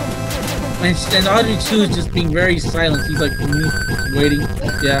so. And Audrey 2 is just being very silent. He's like, waiting.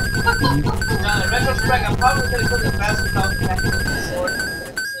 Yeah. In retrospect, I'm probably gonna put the fast without attacking with the sword and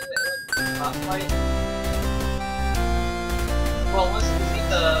seeing that it was boss fight. Well, once you defeat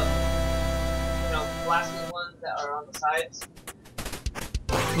the, blasting ones that are on the sides,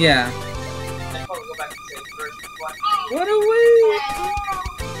 Yeah. then probably go back to the first one. Run away!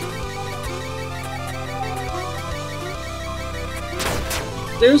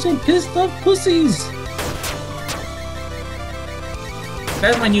 There's some pissed off pussies!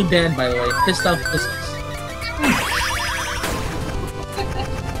 That's my new band, by the way. Pissed off pussies.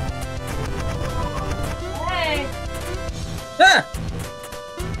 Hey. Ah!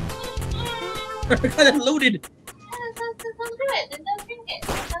 I got it loaded! Don't do it. Then don't drink it.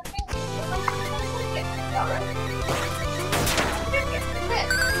 Don't drink it. Don't drink it. Alright. Drink it. That's it.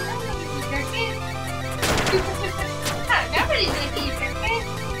 Drink it. Nobody's gonna see you drink it.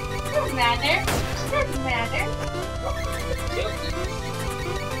 Doesn't matter. Doesn't matter.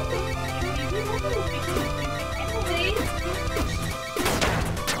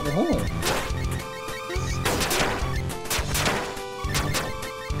 Oh.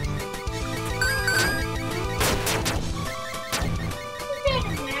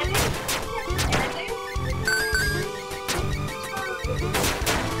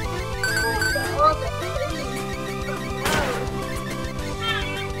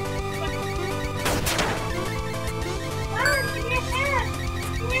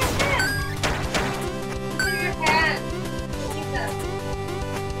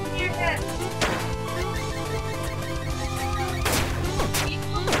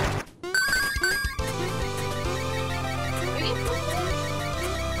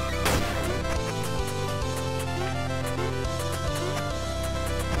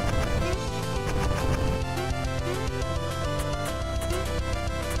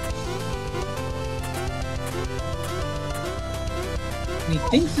 He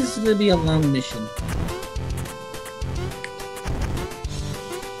thinks this is gonna be a long mission.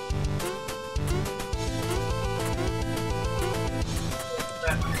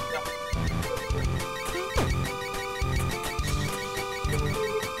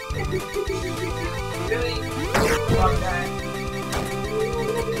 Really? Long time.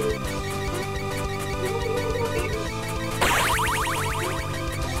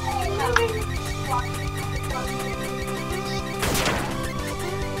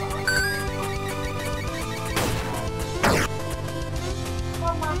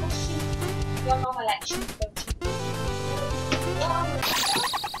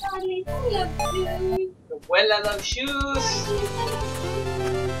 The Wella love shoes.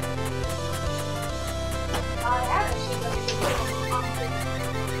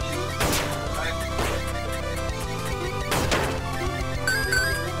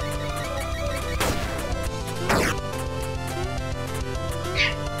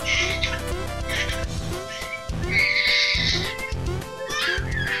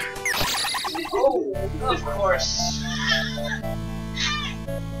 Oh, of course.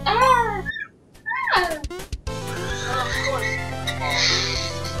 Ah! Of course.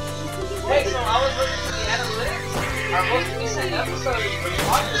 Hey, so I was looking at the analytics. Our most recent episode is pretty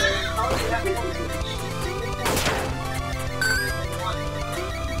popular. How many have we gone to?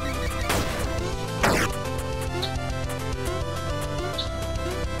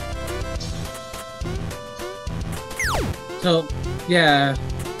 So, yeah.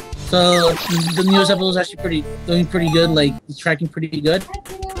 So the newest episode is actually doing pretty good. Like, it's tracking pretty good.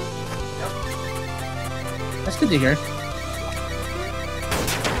 That's good to hear.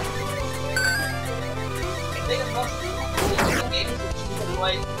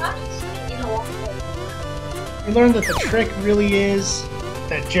 We learned that the trick really is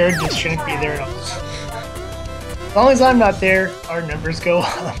that Jared just shouldn't be there at all. As long as I'm not there, our numbers go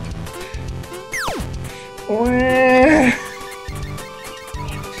up. Wah.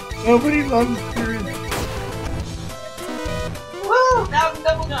 Nobody loves Jared. Woo! Now we can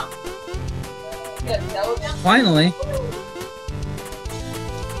double jump. Yeah, double jump. Finally.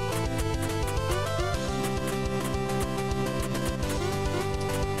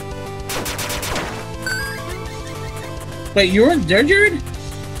 Wait, you weren't there, Jared?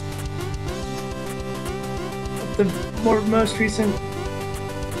 The most recent.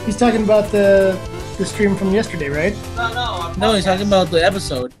 He's talking about the stream from yesterday, right? No. No, he's talking about the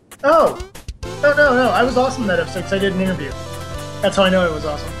episode. Oh! No. I was awesome that episode because I did an interview. That's how I know it was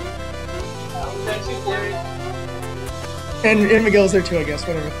awesome. Was there too, Gary? And Miguel's there too, I guess.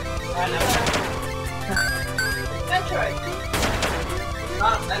 Whatever. I know. Metroid. It's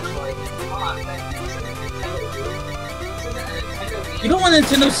not a Metroid. Come on, man. This isn't Nintendo, dude. This isn't a Nintendo game. You don't want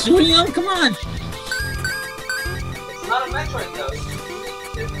Nintendo suing them? Come on! It's not a Metroid, though.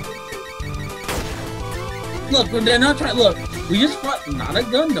 Look, they're not trying. Look, we just fought not a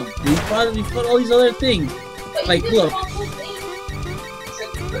Gundam. We fought all these other things. Like, look.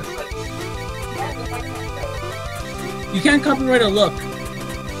 You can't copyright a look.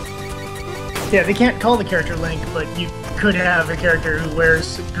 Yeah, they can't call the character Link, but you could have a character who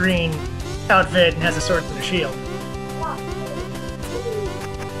wears a green outfit and has a sword and a shield.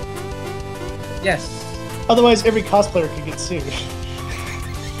 Yes. Otherwise, every cosplayer could get sued.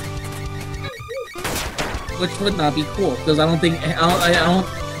 Which would not be cool, because I don't think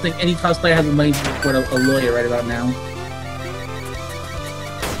any cosplayer has the money to support a lawyer right about now.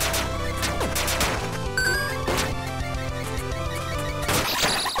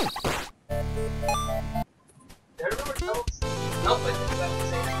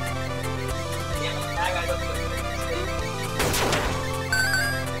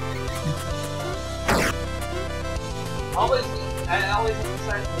 I always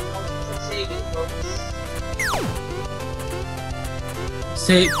emphasize the importance of saving, folks.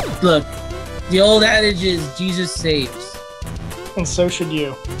 Say, look, the old adage is Jesus saves. And so should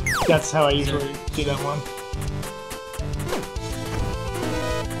you. That's how I usually do that one.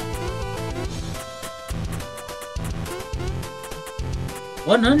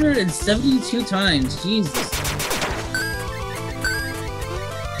 $172 times, Jesus.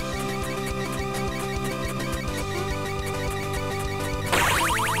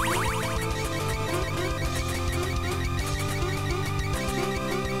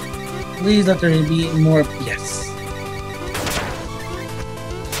 Please let there be more. Yes.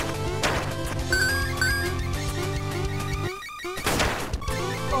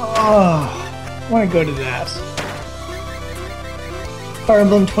 Oh, I want to go to that. Fire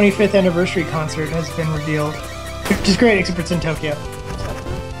Emblem 25th anniversary concert has been revealed, which is great, except it's in Tokyo.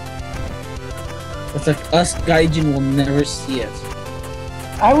 It's like us Gaijin will never see it.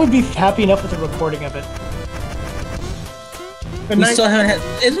 I would be happy enough with a recording of it. We still haven't had.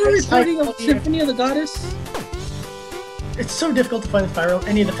 Is there a recording of Symphony of the Goddess? It's so difficult to find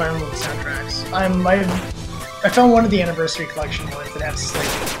any of the Fire Emblem soundtracks. I found one of the Anniversary Collection ones that has like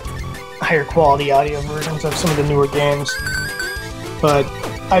higher quality audio versions of some of the newer games. But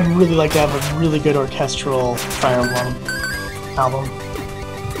I'd really like to have a really good orchestral Fire Emblem album.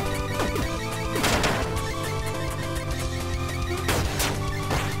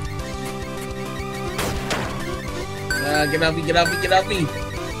 Get off me!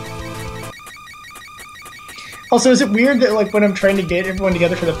 Also, is it weird that like when I'm trying to get everyone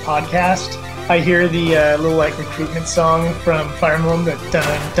together for the podcast, I hear the little like recruitment song from Fire Emblem, the dun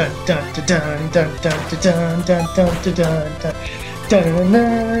dun dun dun dun dun dun dun dun dun dun.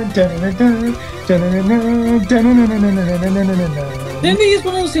 Didn't they use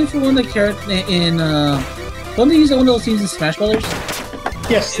one of those things for one of the characters in? Don't they use one of those things in Smash Brothers?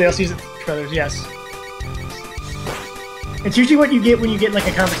 Yes, they also use it in Smash Brothers. Yes. It's usually what you get when you get like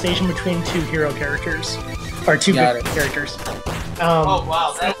a conversation between two hero characters, or two big characters. Oh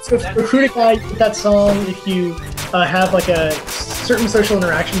wow, So recruit a guy with that song. If you have like a certain social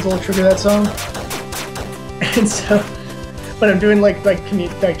interactions, will trigger that song. And so, when I'm doing like trying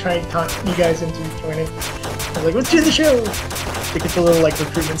to talk you guys into joining, I was like, let's do the show. To get the little like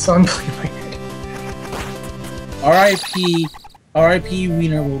recruitment song playing in my head. R.I.P.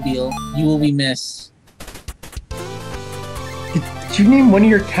 Wienermobile. You will be missed. Did you name one of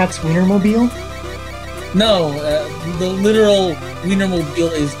your cats Wienermobile? No, the literal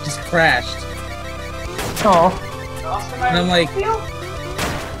Wienermobile is just crashed. Oh. And I'm like,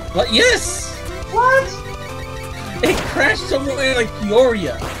 what? Yes! What? It crashed somewhere like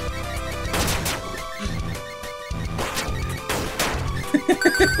Peoria.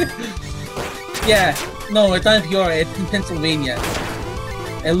 Yeah, no, it's not in Peoria, it's in Pennsylvania.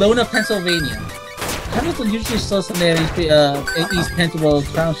 Elona, Pennsylvania. Hamilton usually still something in East Pennsylvania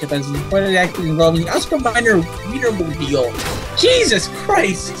Township as reported accident involving Oscar Minor Wienermobile. Jesus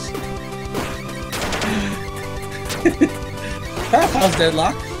Christ! That caused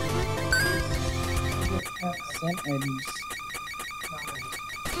deadlock.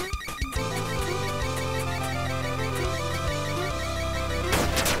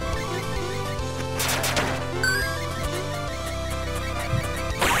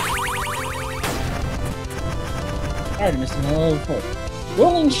 Alright, Mr. Mellow Report.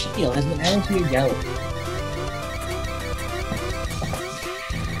 Rolling Shield has been added to your gallery.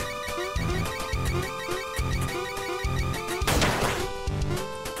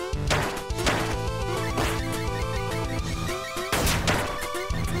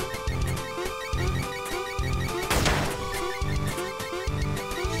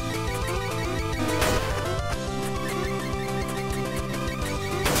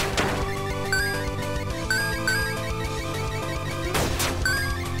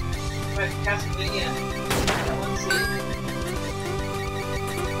 Castlevania. I want to see it.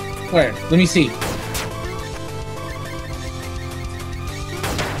 Where? Let me see.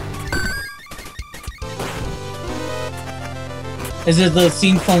 Is it the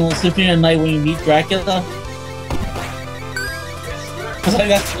scene from Symphony of the Night when you meet Dracula? Yes, sir. Like,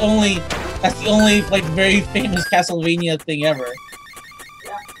 that's the only like very famous Castlevania thing ever.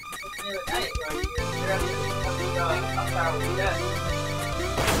 Yeah. Symphony of the Night, where you're up Tower with Death.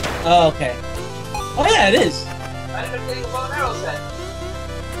 Oh, okay. Oh yeah, it is. I ended up getting a bow and arrow set.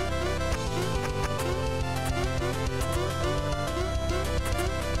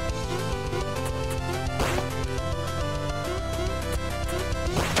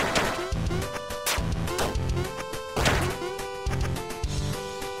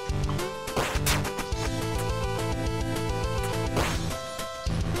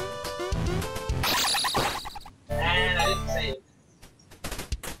 And I didn't save.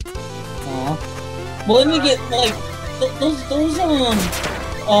 Aw. Well, then you get like those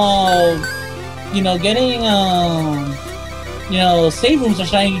you know, getting you know, save rooms are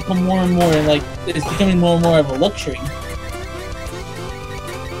starting to become more and more like it's becoming more and more of a luxury.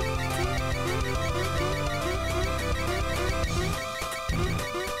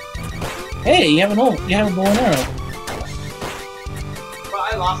 Hey, you have a bow and arrow. Well,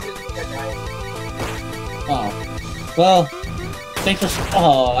 I lost it because I died. Oh, well, thanks for.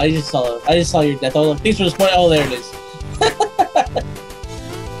 Oh, I just saw your death. Oh, look, thanks for the spoil. Oh, there it is.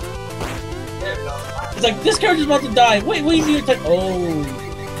 There we go. It's like this character's about to die. Wait, what do you mean? It's like, oh.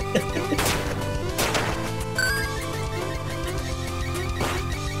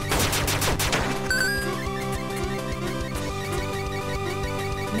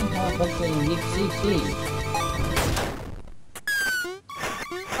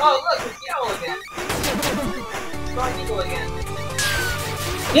 Oh, look, it's Yellow again. Storm Eagle again.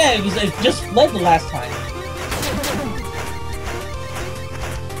 Yeah, it just fled the last time.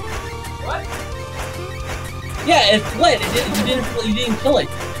 What? Yeah, it fled. You didn't kill it.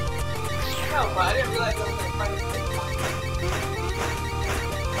 No, but I didn't realize I was gonna fight it.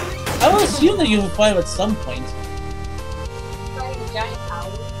 I would assume that you would fight at some point. Fighting a giant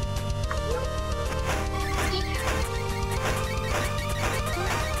owl.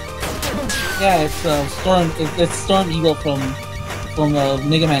 Yeah, it's It's Storm Eagle from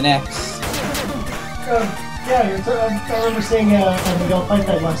Mega Man X. Yeah, I remember seeing Miguel fight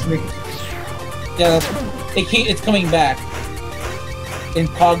that last week. Yeah, it's coming back in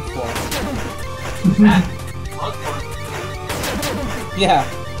Pog form. Yeah.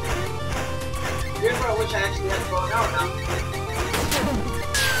 Here's where I wish I actually had to go now.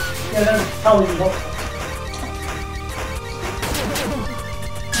 Yeah, that would probably be helpful.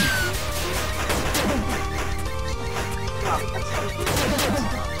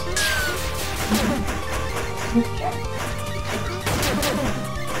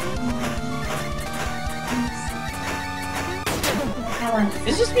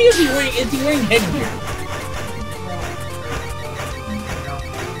 It's just because is he wearing headgear?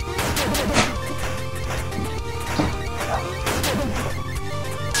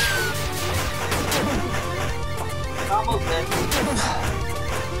 Almost dead.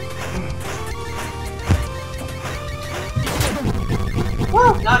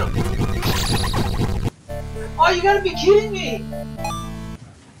 Woo! Got him. Oh, you gotta be kidding me!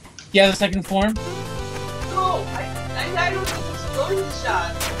 Yeah, the second form. No, I died with this explosion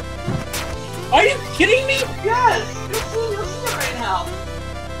shot. Are you kidding me? Yes! You'll see it right now.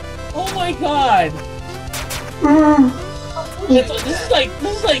 Oh my god! This is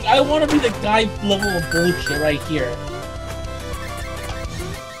like I want to be the guy level of bullshit right here.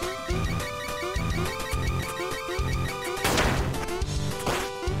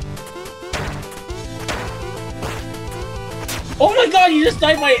 Oh my god! You just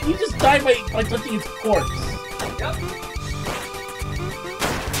died by touching its corpse. Yep.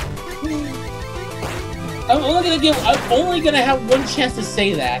 I'm only gonna have one chance to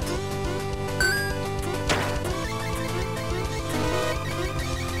say that.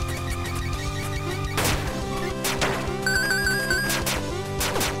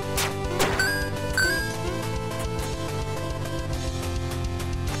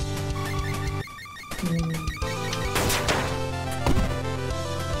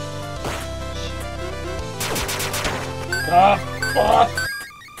 Ah, fuck!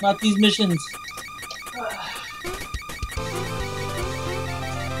 Not these missions.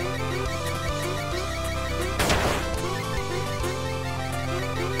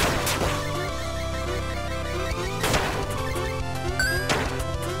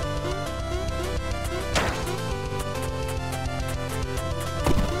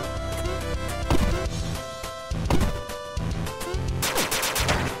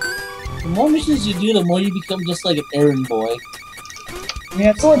 The more missions you do, the more you become just like an errand boy.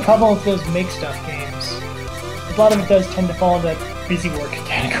 Yeah, it's the only problem with those make stuff games. A lot of it does tend to fall into that busy work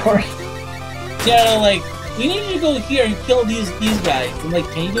category. Yeah, like, we need you to go here and kill these guys. I'm like,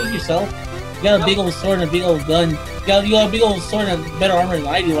 can you do it yourself? You got a big old sword and a big old gun. You got a big old sword and better armor than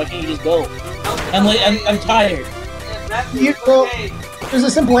I do. Why can't you just go? I'm tired. Well, there's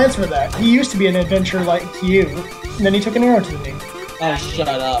a simple answer to that. He used to be an adventurer like you, and then he took an arrow to the knee. Oh, shut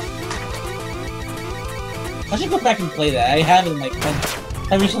up. I should go back and play that. I have it in my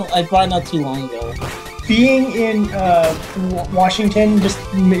I bought it not too long ago. Being in Washington just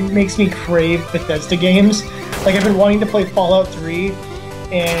makes me crave Bethesda games. Like, I've been wanting to play Fallout 3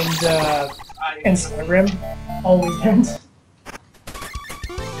 and Skyrim all weekend.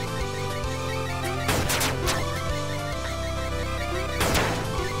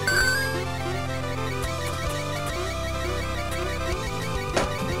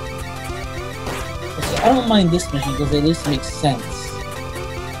 I don't mind this mission because at least it makes sense.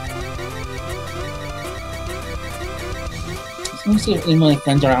 Let me see if any of my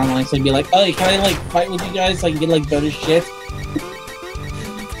friends are online so I can be like, oh, can I like fight with you guys so I can get like better shit?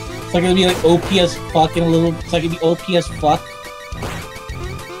 So I can be like OP as fuck in a little, so I can be OP as fuck.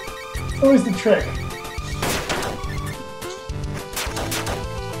 It's always the trick.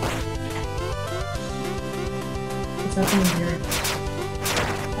 What's happening here?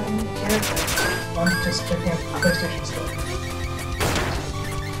 I'm just checking out the PlayStation Store.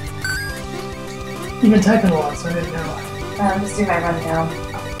 You've been typing a lot, so I didn't know. Just do my rundown.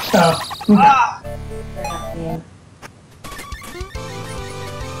 Oh. Ah! They're not being.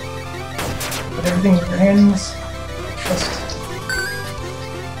 Put everything in your hands. Trust.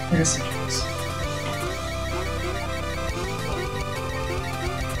 Here's the case.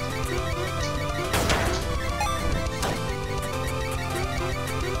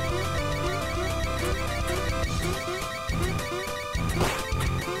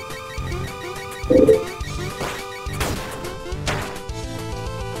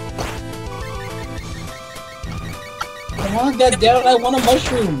 Come on, goddammit, I want a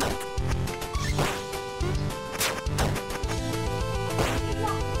mushroom!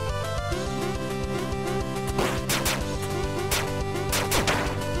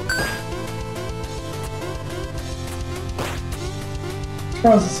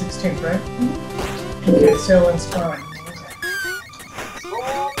 Tomorrow's the 16th, right? Mm-hmm. Okay, so it's fine.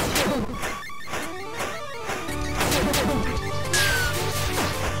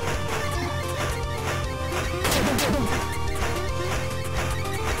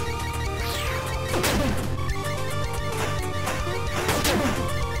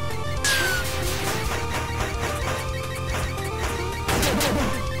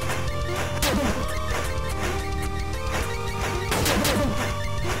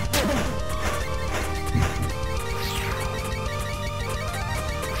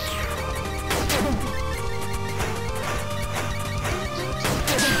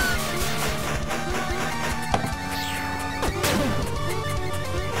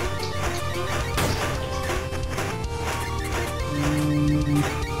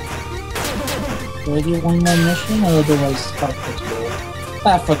 Do I do one more mission, or do I stop it?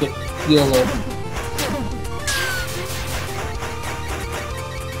 Ah, fuck it. YOLO.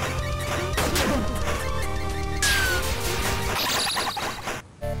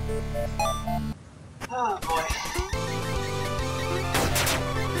 Oh boy.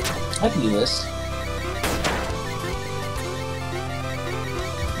 I can do this.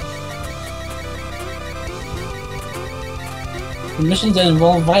 The missions that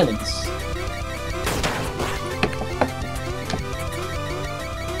involve violence.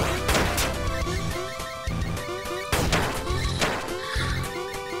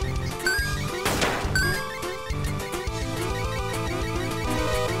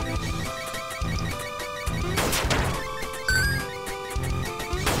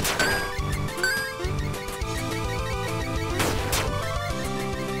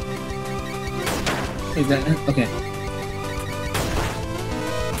 Is that it? Okay.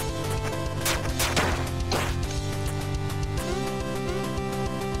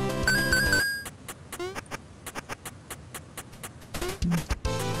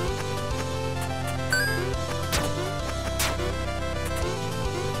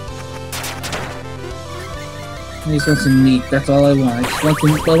 I just want some meat. That's all I want.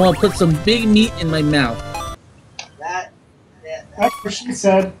 I want to put some big meat in my mouth. Yeah, That's what she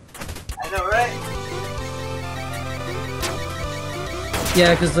said. I know, right?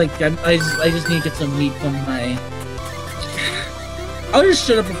 Yeah, because like I just need to get some meat from my. I'll just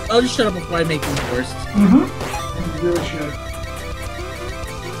shut up. I'll just shut up before I make things worse. Mm-hmm. You really should.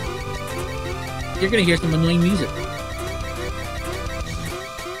 You're gonna hear some annoying music.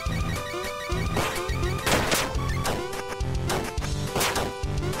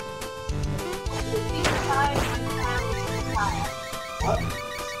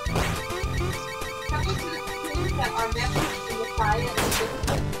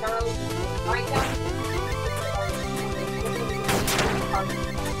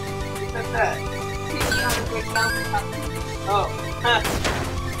 What's that? Oh.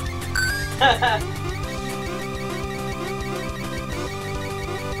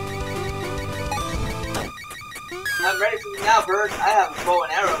 I'm ready for you now, Bird. I have a bow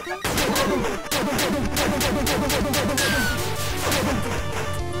and arrow.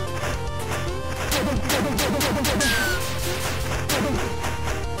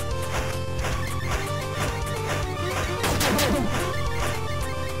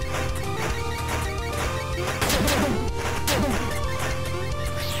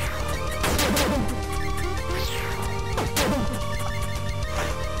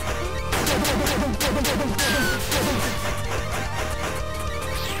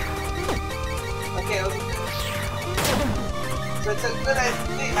 Okay, so it's a good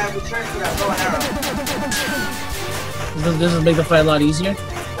thing I returned to that bow and arrow. Does this make the fight a lot easier?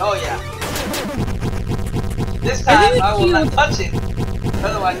 Oh yeah. This time I will not touch it.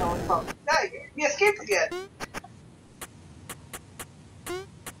 Otherwise I will fall. He escaped again.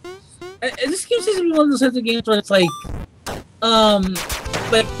 This game seems to be one of those types of games where it's like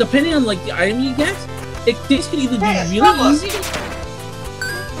depending on like the item you get, this could either be really easy.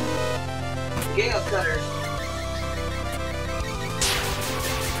 Gale cutter.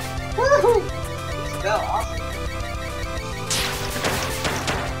 Woohoo! This fell awesome.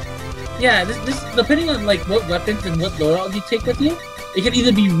 Yeah, this depending on like what weapons and what loadout you take with you, it can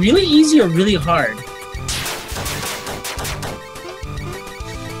either be really easy or really hard.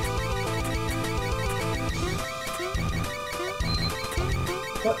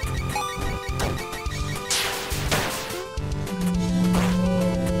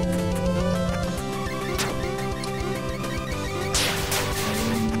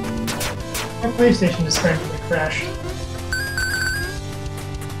 My PlayStation just randomly crashed.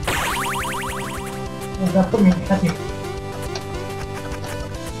 Oh, that put me happy.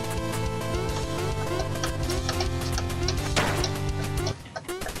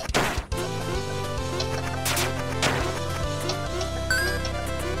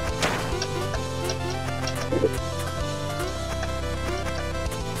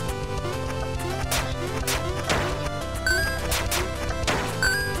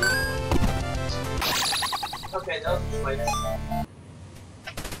 Okay, that was twice.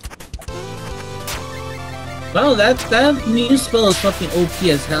 Wow, that new spell is fucking OP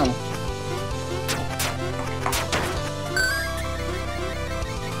as hell.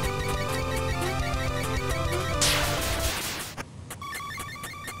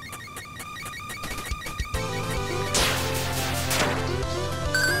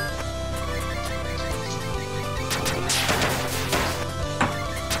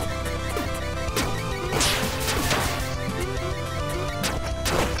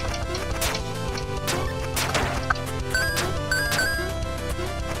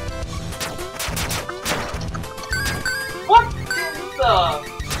 What in the?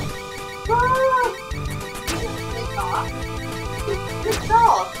 Good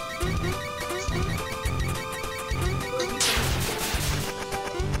dog.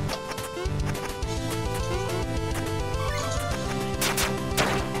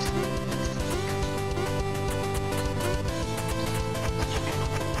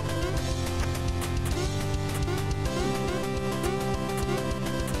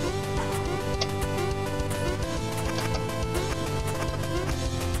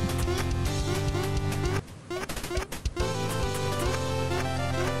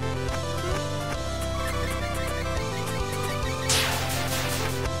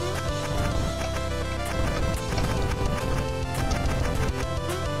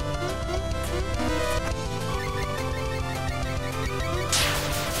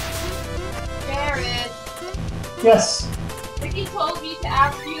 Jared, Yes. Ricky told me to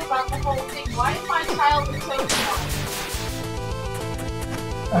ask you about the whole thing. Why is my child the chosen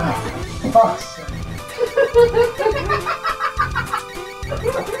one? Fuck's sake.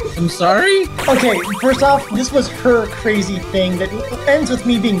 I'm sorry? Okay, first off, this was her crazy thing that ends with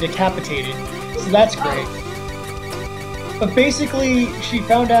me being decapitated, so that's great. But basically, she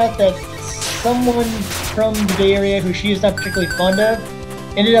found out that someone from the Bay Area who she is not particularly fond of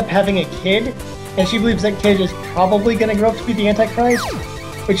ended up having a kid, and she believes that kid is probably going to grow up to be the Antichrist,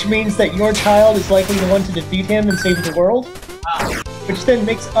 which means that your child is likely the one to defeat him and save the world. Which then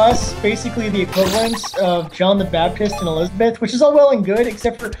makes us basically the equivalents of John the Baptist and Elizabeth, which is all well and good,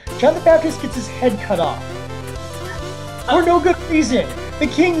 except for John the Baptist gets his head cut off. For no good reason. The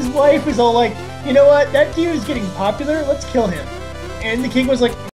king's wife was all like, you know what, that dude is getting popular, let's kill him. And the king was like,